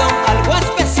atracción, algo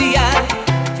especial.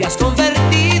 Te has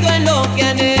convertido en lo que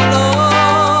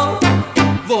anhelo.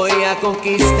 Voy a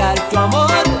conquistar tu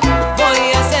amor,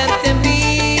 voy a hacerte mío.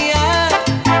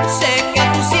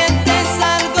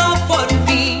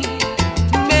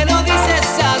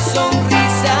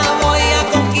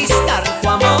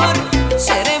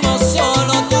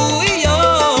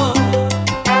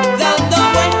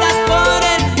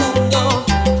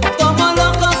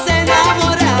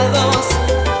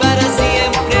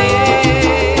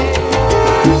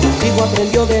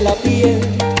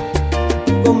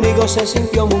 se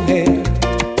sintió mujer.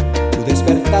 Tú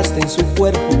despertaste en su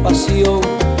cuerpo pasión.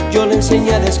 Yo le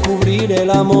enseñé a descubrir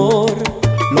el amor.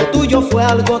 Lo tuyo fue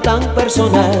algo tan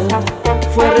personal.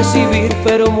 Fue recibir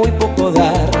pero muy poco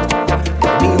dar. Lo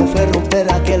mío fue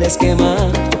romper aquel esquema,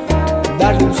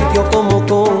 darle un sitio como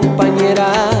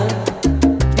compañera.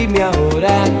 Dime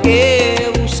ahora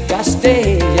qué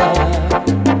buscaste ya.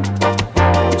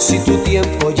 Si tu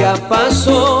tiempo ya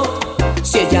pasó,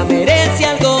 si ella merece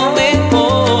algo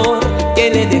mejor, que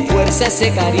le dé fuerza a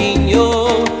ese cariño,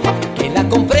 que la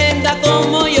comprenda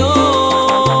como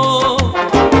yo.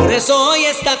 Por eso hoy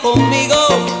está conmigo,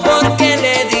 porque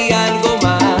le di algo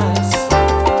más.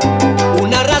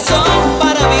 Una razón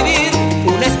para vivir,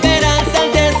 una esperanza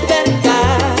al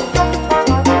despertar.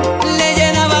 Le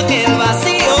llenaba aquel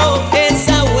vacío,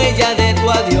 esa huella de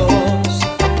tu adiós.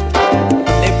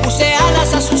 Le puse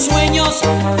alas a sus sueños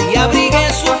y abrigué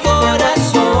su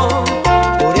corazón.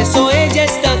 Por eso ella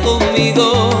está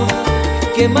conmigo.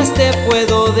 ¿Qué más te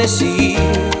puedo decir?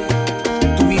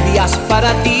 Tú vivías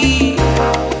para ti,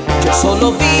 yo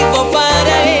solo vivo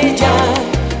para ella,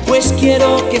 pues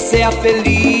quiero que sea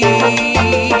feliz.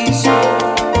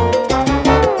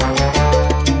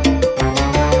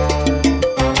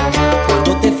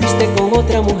 Cuando te fuiste con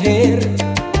otra mujer,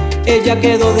 ella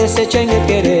quedó deshecha en el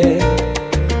querer.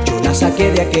 Yo la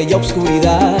saqué de aquella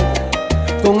oscuridad,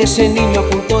 con ese niño a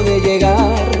punto de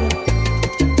llegar.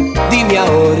 Dime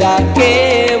ahora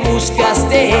qué buscas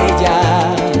de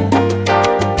ella.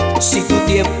 Si tu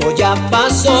tiempo ya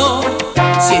pasó,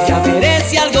 si ella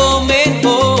merece algo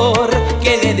mejor,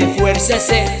 que le dé fuerza a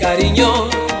ese cariño,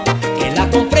 que la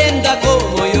comprenda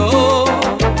como yo.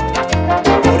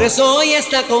 Por eso hoy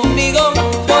está conmigo,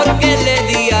 porque le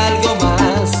di algo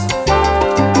más.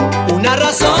 Una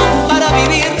razón para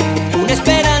vivir, una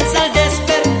esperanza al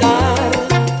despertar.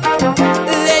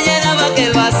 Le llenaba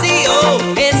aquel vacío,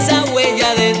 esa huella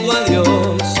de tu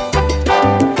adiós.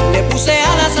 Le puse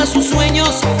alas a sus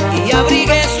sueños y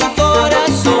abrigué su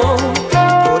corazón.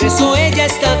 Por eso ella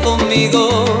está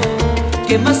conmigo.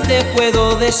 ¿Qué más te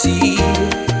puedo decir?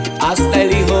 Hasta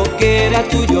el hijo que era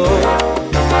tuyo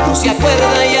no se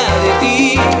acuerda ya de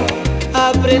ti.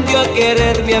 Aprendió a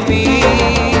quererme a mí.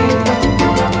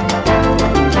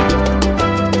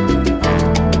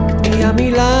 Y a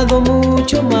mi lado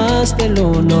mucho más de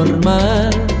lo normal,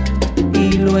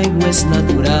 y luego es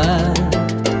natural.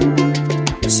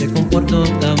 Se comportó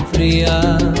tan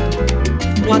fría,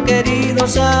 no ha querido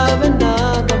saber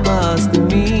nada más de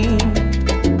mí,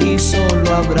 y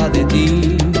solo habla de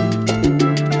ti.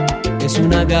 Es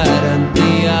una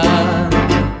garantía.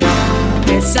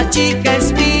 Esa chica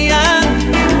es mía,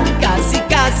 casi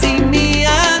casi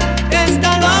mía.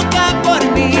 Está loca por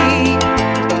mí,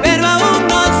 pero aún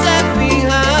no se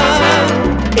fija.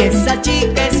 Esa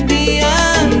chica es mía,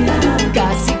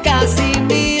 casi casi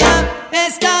mía.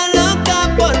 Está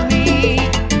loca por mí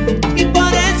y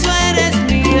por eso eres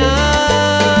mía.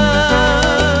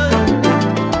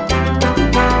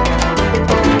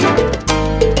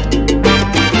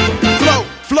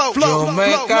 Yo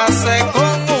me casé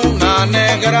con una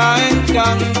negra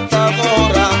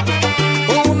encantadora,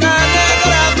 una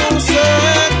negra dulce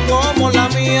como la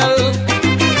miel.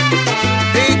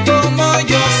 Y como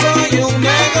yo soy un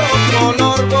negro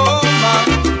color goma,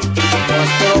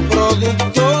 nuestro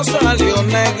producto salió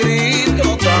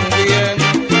negrito también.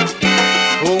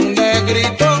 Un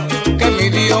negrito que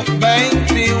midió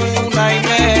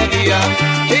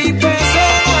 21.5 y pesó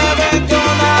 9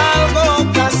 con algo,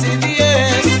 casi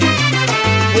 10.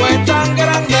 Fue tan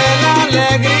grande la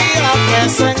alegría que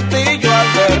sentí yo al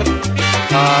ver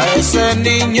a ese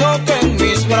niño que en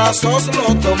mis brazos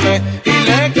lo tomé y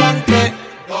le canté.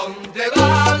 ¿Dónde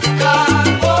vas,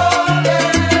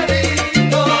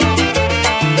 carbonerito?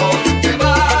 ¿Dónde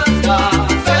vas a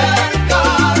hacer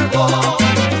cargo?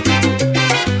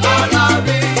 A la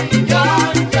villa,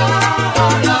 a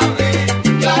la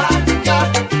villa,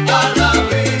 a la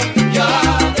villa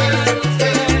del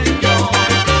Señor.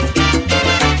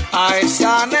 A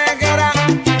esa negra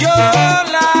yo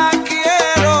la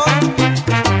quiero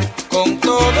con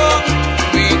todo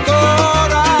mi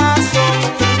corazón.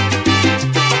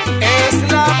 Es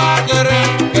la madre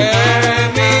de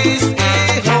mis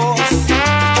hijos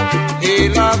y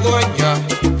la dueña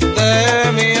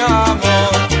de mi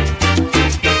amor.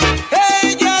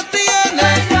 Ella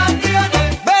tiene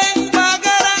venta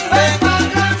grande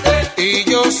y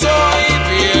yo soy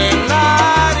bien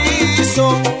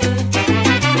narizón.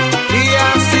 Y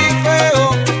así feo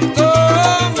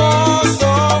como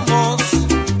somos,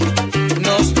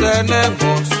 nos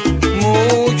tenemos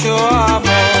mucho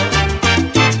amor.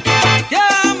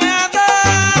 Ya me ha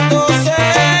dado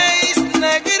 6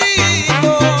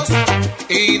 negritos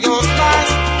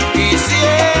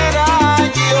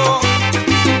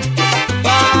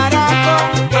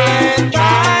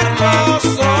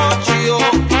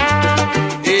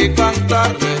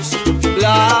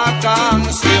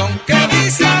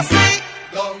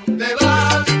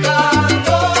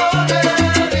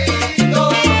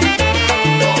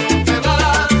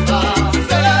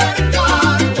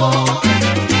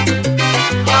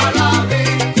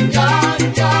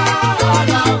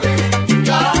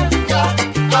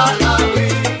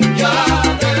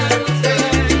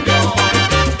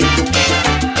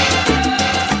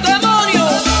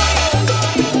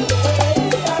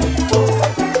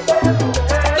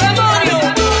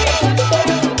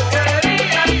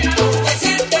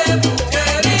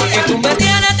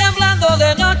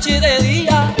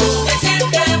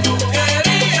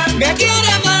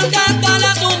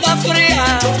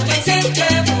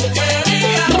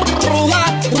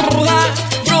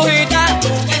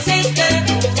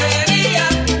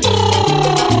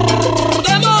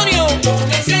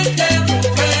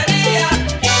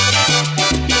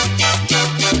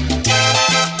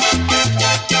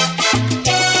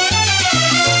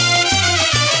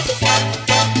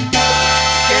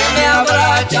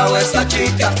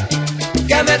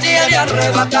que me tiene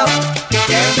arrebatado,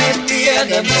 que me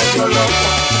tiene medio loco,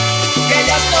 que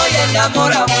ya estoy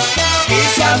enamorado.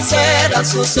 Quizás serán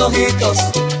sus ojitos,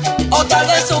 o tal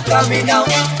vez su caminado,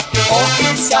 o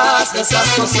quizás esas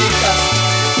cositas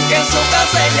que en su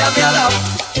casa ella me ha dado.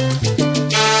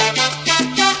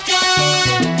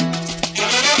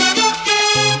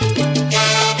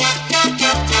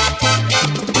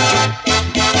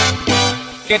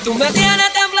 Que tú me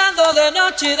tienes temblando de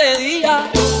noche y de día.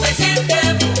 Tú me hiciste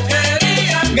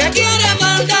brujería. Me quieres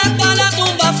mandar para la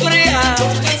tumba fría. Tú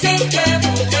me hiciste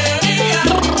brujería.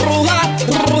 Bruja,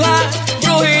 bruja,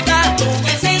 brujita. Tú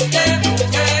me hiciste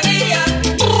brujería.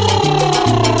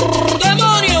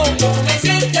 Demonio. Tú me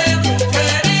hiciste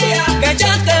brujería. Me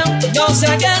echaste no sé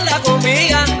qué en la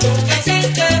comida. Tú me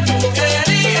hiciste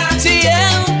brujería.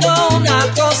 Siento una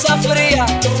cosa fría.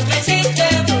 Tú me hiciste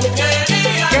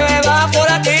brujería. Que me va por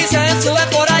aquí, se sube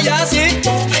por allá, sí.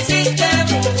 Tú me hiciste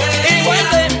brujería. Y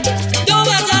vuelve, tú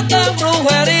me echaste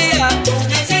brujería. Tú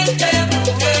me hiciste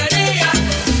brujería.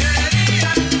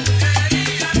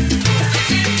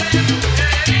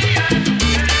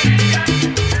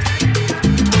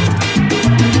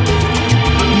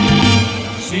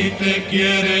 Si te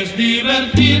quieres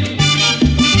divertir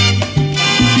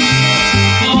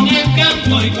con el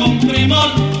canto y con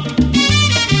primor,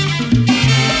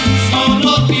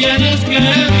 solo tienes que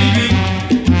vivir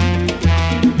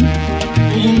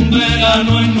un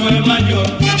verano en Nueva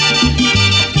York.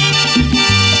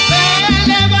 Se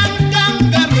levantan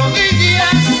de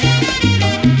rodillas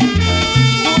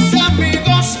tus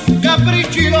amigos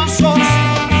caprichosos,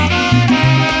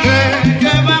 te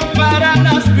llevan para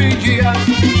las villas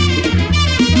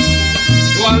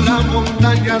o a la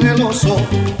montaña del oso,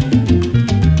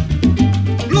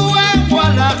 luego a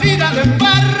la gira de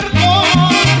embarco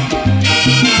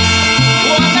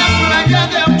o a la playa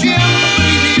de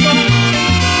Auchienbrillo,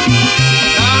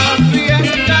 la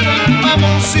fiesta del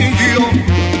mamoncillo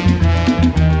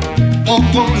o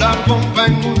con la pompa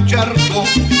en un charco.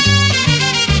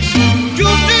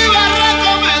 Yuti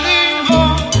Barraco me dijo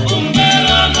un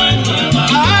verano en Nueva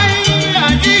York. Ay,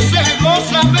 allí se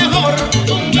goza mejor.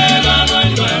 Un verano en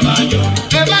Nueva York.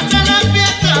 Te vas a la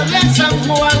fiesta de San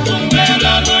Juan. Un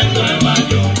verano en Nueva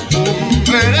York. Un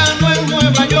verano en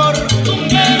Nueva York. Un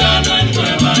verano en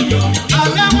Nueva York. A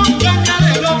la montaña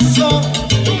del oso.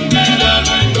 Un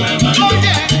verano en Nueva York.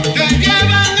 Oye, te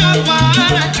llevan a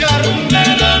guarachar. Un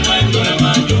verano en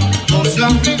Nueva York. Los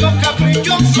amigos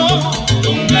caprichosos.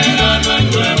 Un verano en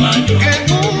Nueva York. Que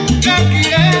nunca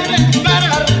quieren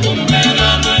parar. Un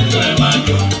verano en Nueva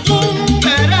York. Un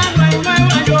verano en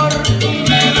Nueva York. Un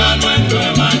verano en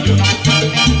Nueva York. Un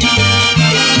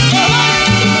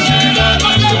verano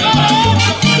en Nueva York.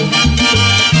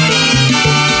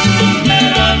 Un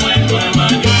verano en Nueva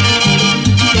York.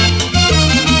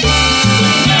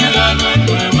 Un verano en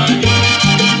Nueva York.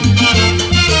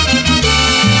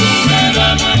 Un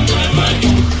verano en Nueva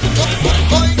York.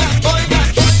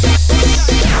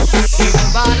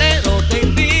 Valero, te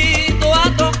invito a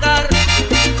tocar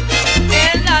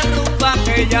en la rumba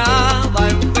que ya va a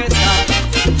empezar.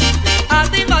 A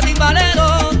ti,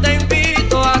 Valero, te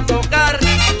invito a tocar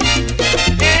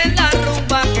en la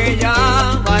rumba que ya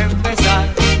va a empezar.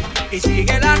 Y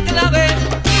sigue la clave,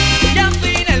 ya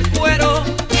afina el cuero,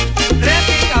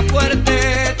 repica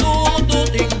fuerte tu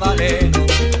timbalero.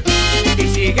 Y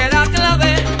sigue la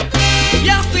clave,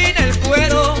 ya afina el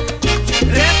cuero,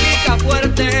 repica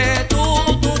fuerte tu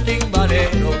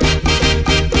timbalero.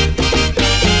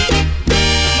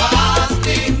 Más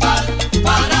timbal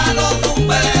para los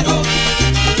rumberos.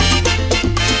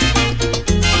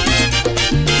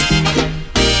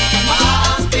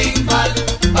 Más timbal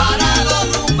para los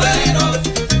rumberos.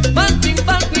 Más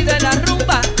timbal pide la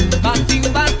rumba, más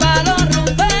timbal para los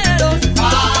rumberos.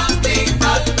 Más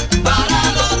timbal para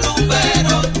los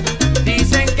rumberos.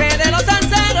 Dicen que de los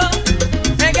salseros,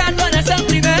 el gato es el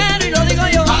primero y lo digo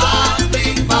yo. Más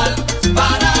timbal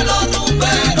para los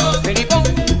rumberos. Deripón,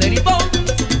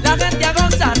 la gente a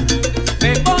gozar,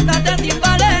 me pongas de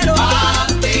timbalero. Más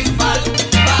timbal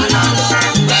para los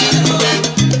rumberos.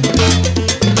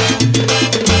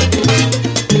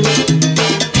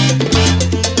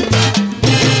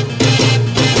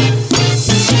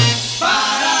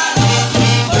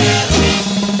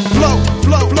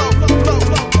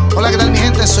 Hola, ¿qué tal mi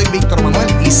gente? Soy Víctor Manuel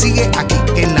y sigue aquí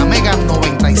en la Mega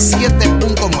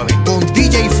 97.9 con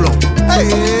DJ Flow.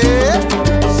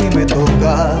 Si me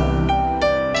toca,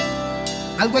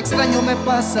 algo extraño me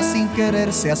pasa sin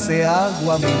querer, se hace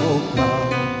agua mi boca.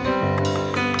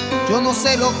 Yo no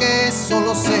sé lo que es,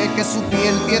 solo sé que su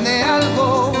piel tiene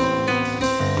algo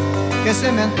que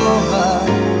se me antoja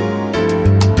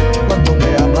cuando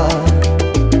me ama.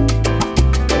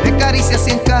 caricias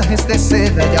y encajes de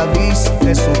seda ya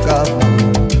viste su cama.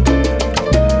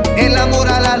 El amor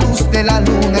a la luz de la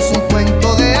luna es un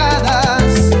cuento de hadas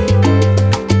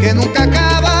que nunca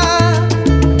acaba.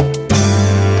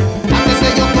 Antes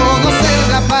de yo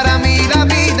conocerla, para mí la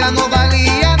vida no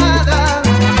valía nada.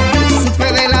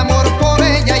 Supe del amor por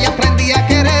ella y aprendí a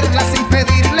quererla sin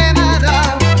pedirle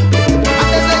nada.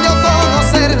 Antes de yo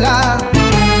conocerla,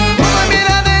 con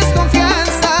mira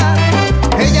desconfianza,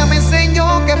 ella me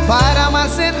enseñó que para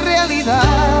amarse en realidad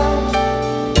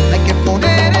hay que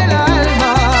poner el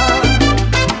alma.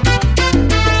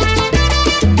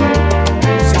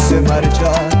 Si se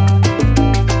marcha,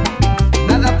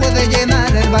 nada puede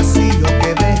llenar el vacío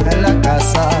que deja en la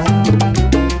casa.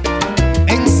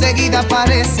 Enseguida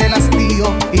aparece el hastío,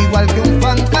 igual que un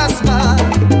fantasma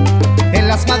en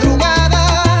las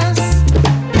madrugadas.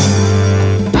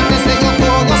 Antes de yo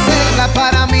conocerla,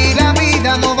 para mí la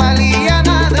vida no valía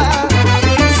nada.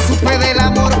 Supe del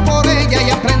amor por ella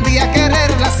y aprendí a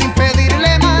quererla sin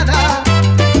pedirle nada.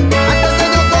 Antes de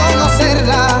yo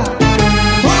conocerla,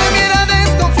 con mira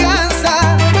desconfianza,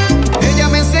 ella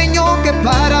me enseñó que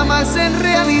para amarse en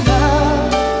realidad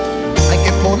hay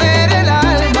que poner el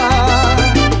alma.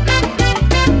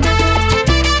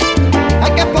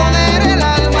 Hay que poner el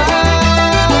alma.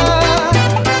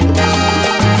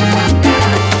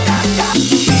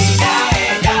 Dile a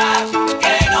ella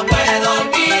que no puedo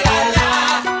olvidarla.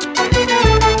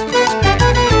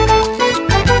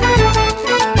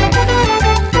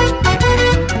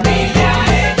 Dile a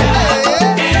ella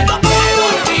que no puedo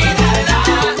olvidarla.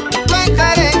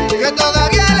 Cuéntale que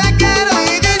todavía la quiero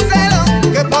y díselo,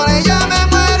 que por ella me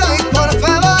muero y por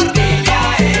favor Dile a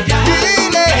ella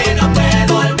que no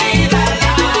puedo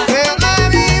olvidarla. que no he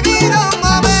vivido un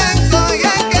momento y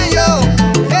en que yo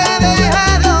he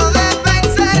dejado de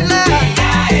pensarla. Dile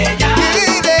a ella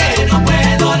que no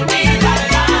puedo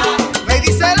olvidarla. Ve y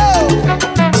díselo.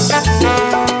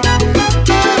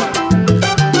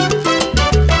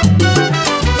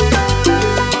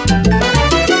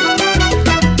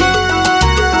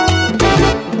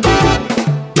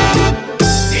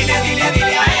 Dile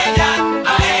a ella,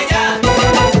 a ella.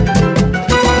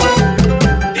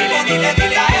 Dile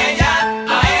a ella,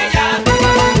 a ella.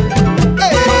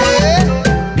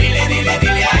 Dile a ella, a ella. Dile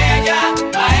a ella,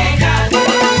 a ella.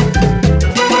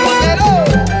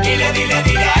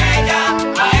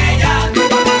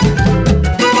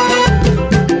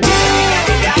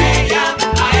 Dile a ella,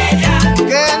 a ella.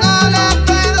 Que no la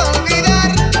puedo olvidar,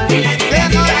 que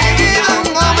no he vivido un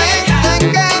momento en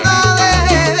que no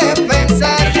deje de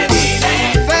pensar.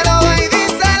 Pero ve y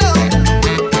díselo,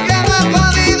 que no he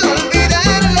podido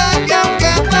olvidarla, que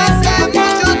aunque pase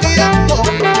mucho tiempo,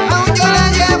 aún yo la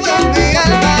llevo en mi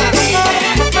alma.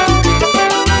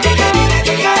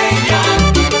 Dile a ella.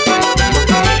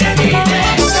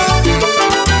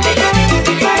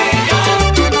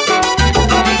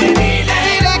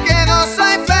 Dile que no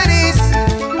soy feliz,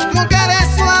 tú que eres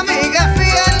su amiga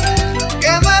fiel,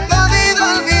 que no he podido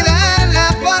olvidarla,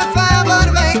 por favor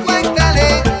ve y cuéntale.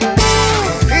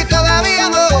 Y todavía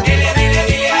no, que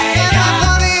no he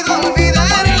podido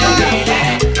olvidarla.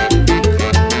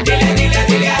 Dile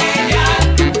a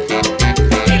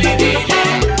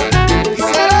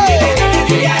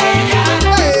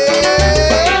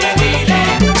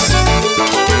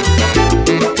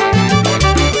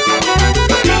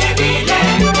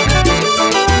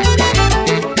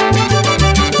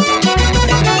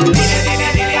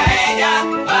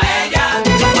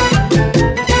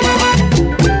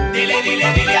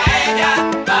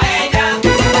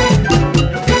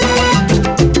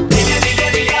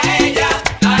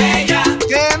ella.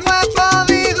 Que no he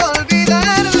podido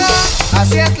olvidarla,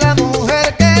 así es la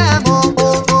mujer que amo.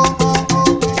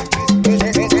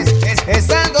 Es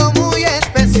algo muy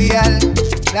especial,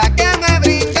 la que me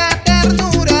brinda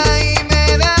ternura y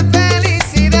me da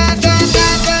felicidad.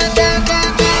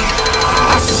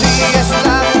 Así es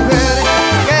la mujer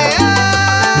que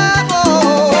amo,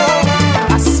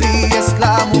 así es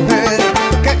la mujer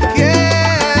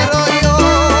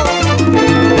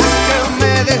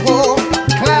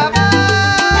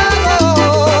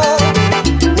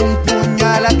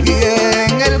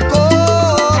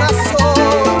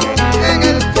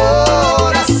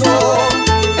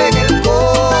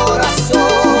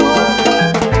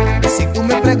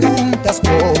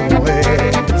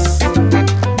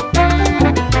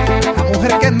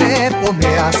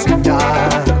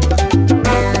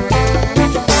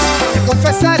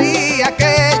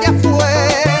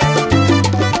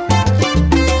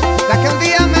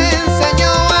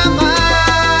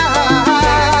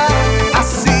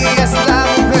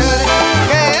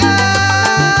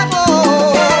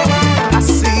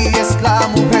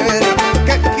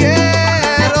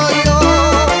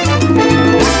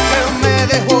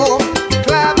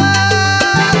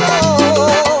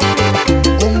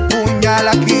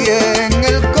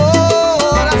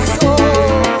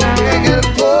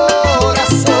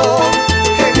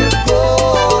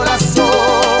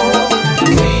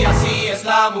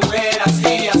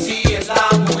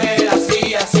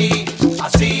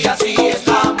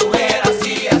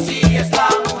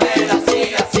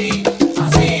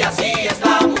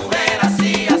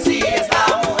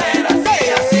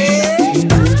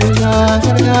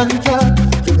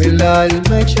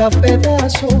vida a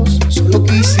pedazos. Solo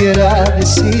quisiera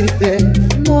decirte,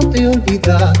 no te he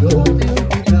olvidado.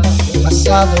 Ha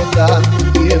pasado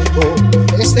tanto tiempo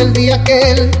desde el día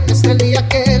aquel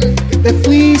que te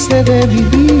fuiste de mi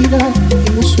vida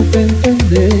y no supe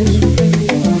entender.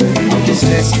 No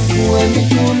sé si fue mi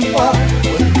culpa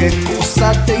o en qué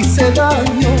cosa te hice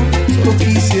daño. Solo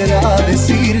quisiera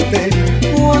decirte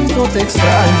cuánto te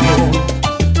extraño,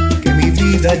 que mi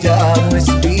vida ya no es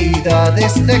vida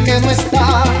desde que no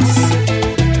estás.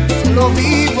 Solo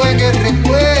vivo en el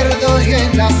recuerdo y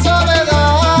en la soledad.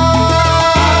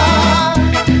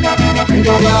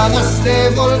 Tengo ganas de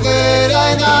volver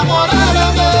a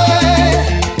enamorarme,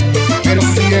 pero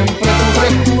siempre tu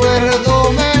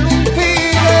recuerdo me lo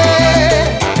impide.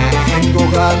 Tengo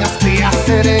ganas de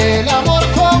hacer el amor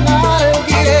con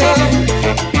alguien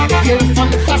y el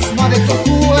fantasma de tu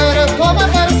cuerpo me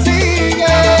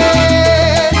persigue.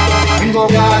 Tengo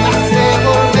ganas de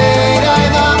volver a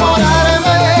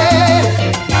enamorarme,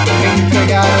 de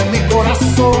entregar mi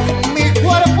corazón, mi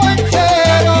cuerpo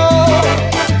entero,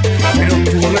 pero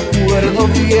tu recuerdo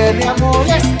viene a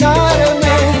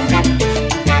molestarme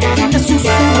y me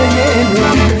susurra en el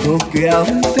oído que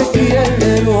aún te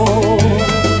quiero,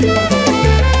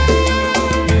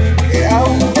 que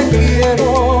aún te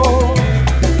quiero.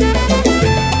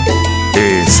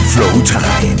 Es Flow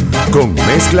Time, con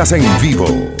mezclas en vivo,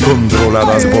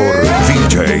 controladas por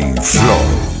DJ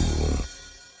Flow.